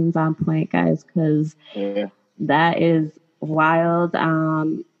hygiene is on point, guys, because that is wild.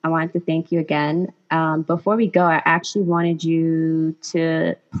 I wanted to thank you again. Before we go, I actually wanted you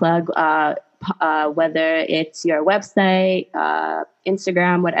to plug whether it's your website,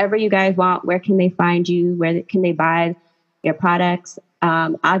 Instagram, whatever you guys want. Where can they find you? Where can they buy your products?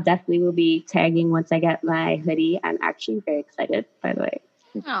 I definitely will be tagging once I get my hoodie. I'm actually very excited, by the way.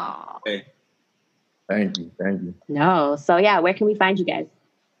 Aww. Hey. Thank you. No. So yeah, where can we find you guys?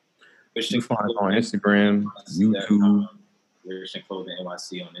 You find us on Instagram, YouTube. Fruition Clothing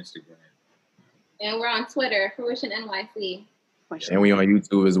NYC on Instagram. And we're on Twitter, Fruition NYC. And we on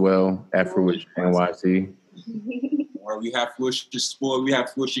YouTube as well, at Fruition NYC. Or we have Fruition Sport, we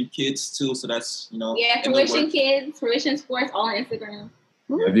have Fruition Kids too, so that's, Yeah, Fruition Kids, Fruition Sports, all on Instagram.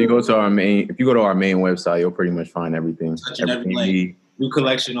 If you go to our main website, you'll pretty much find everything. Everything new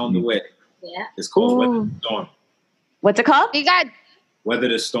collection on the way. Yeah. It's called Weather the Storm. What's it called? We got Weather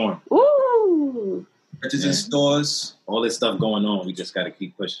the Storm. Ooh. Purchases in stores. All this stuff going on. We just got to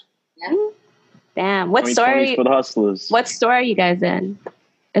keep pushing. Yeah. Damn. What store? For the hustlers. What store are you guys in?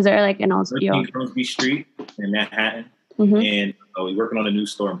 Is there like an old studio? Crosby Street in Manhattan. Mm-hmm. And we're working on a new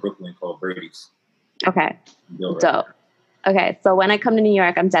store in Brooklyn called Brady's. Okay. Dope. Okay. So when I come to New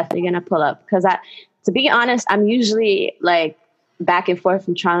York, I'm definitely going to pull up because to be honest, I'm usually like back and forth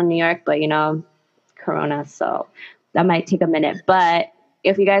from Toronto, New York, but Corona. So that might take a minute, but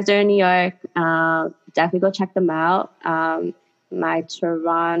if you guys are in New York, definitely go check them out. My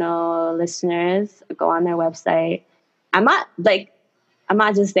Toronto listeners, go on their website. I'm not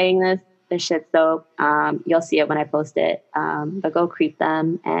just saying this. This shit's dope. You'll see it when I post it. But go creep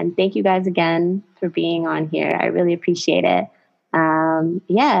them. And thank you guys again for being on here. I really appreciate it. And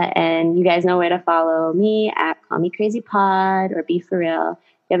you guys know where to follow me at Call Me Crazy Pod or Be For Real.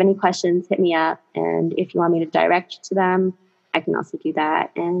 If you have any questions, hit me up. And if you want me to direct you to them, I can also do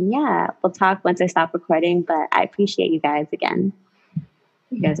that. And we'll talk once I stop recording, but I appreciate you guys again.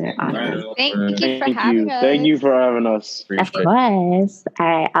 You guys are awesome. Thank you for having us. Thank you for having us. Of course.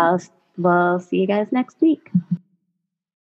 All right. We'll see you guys next week.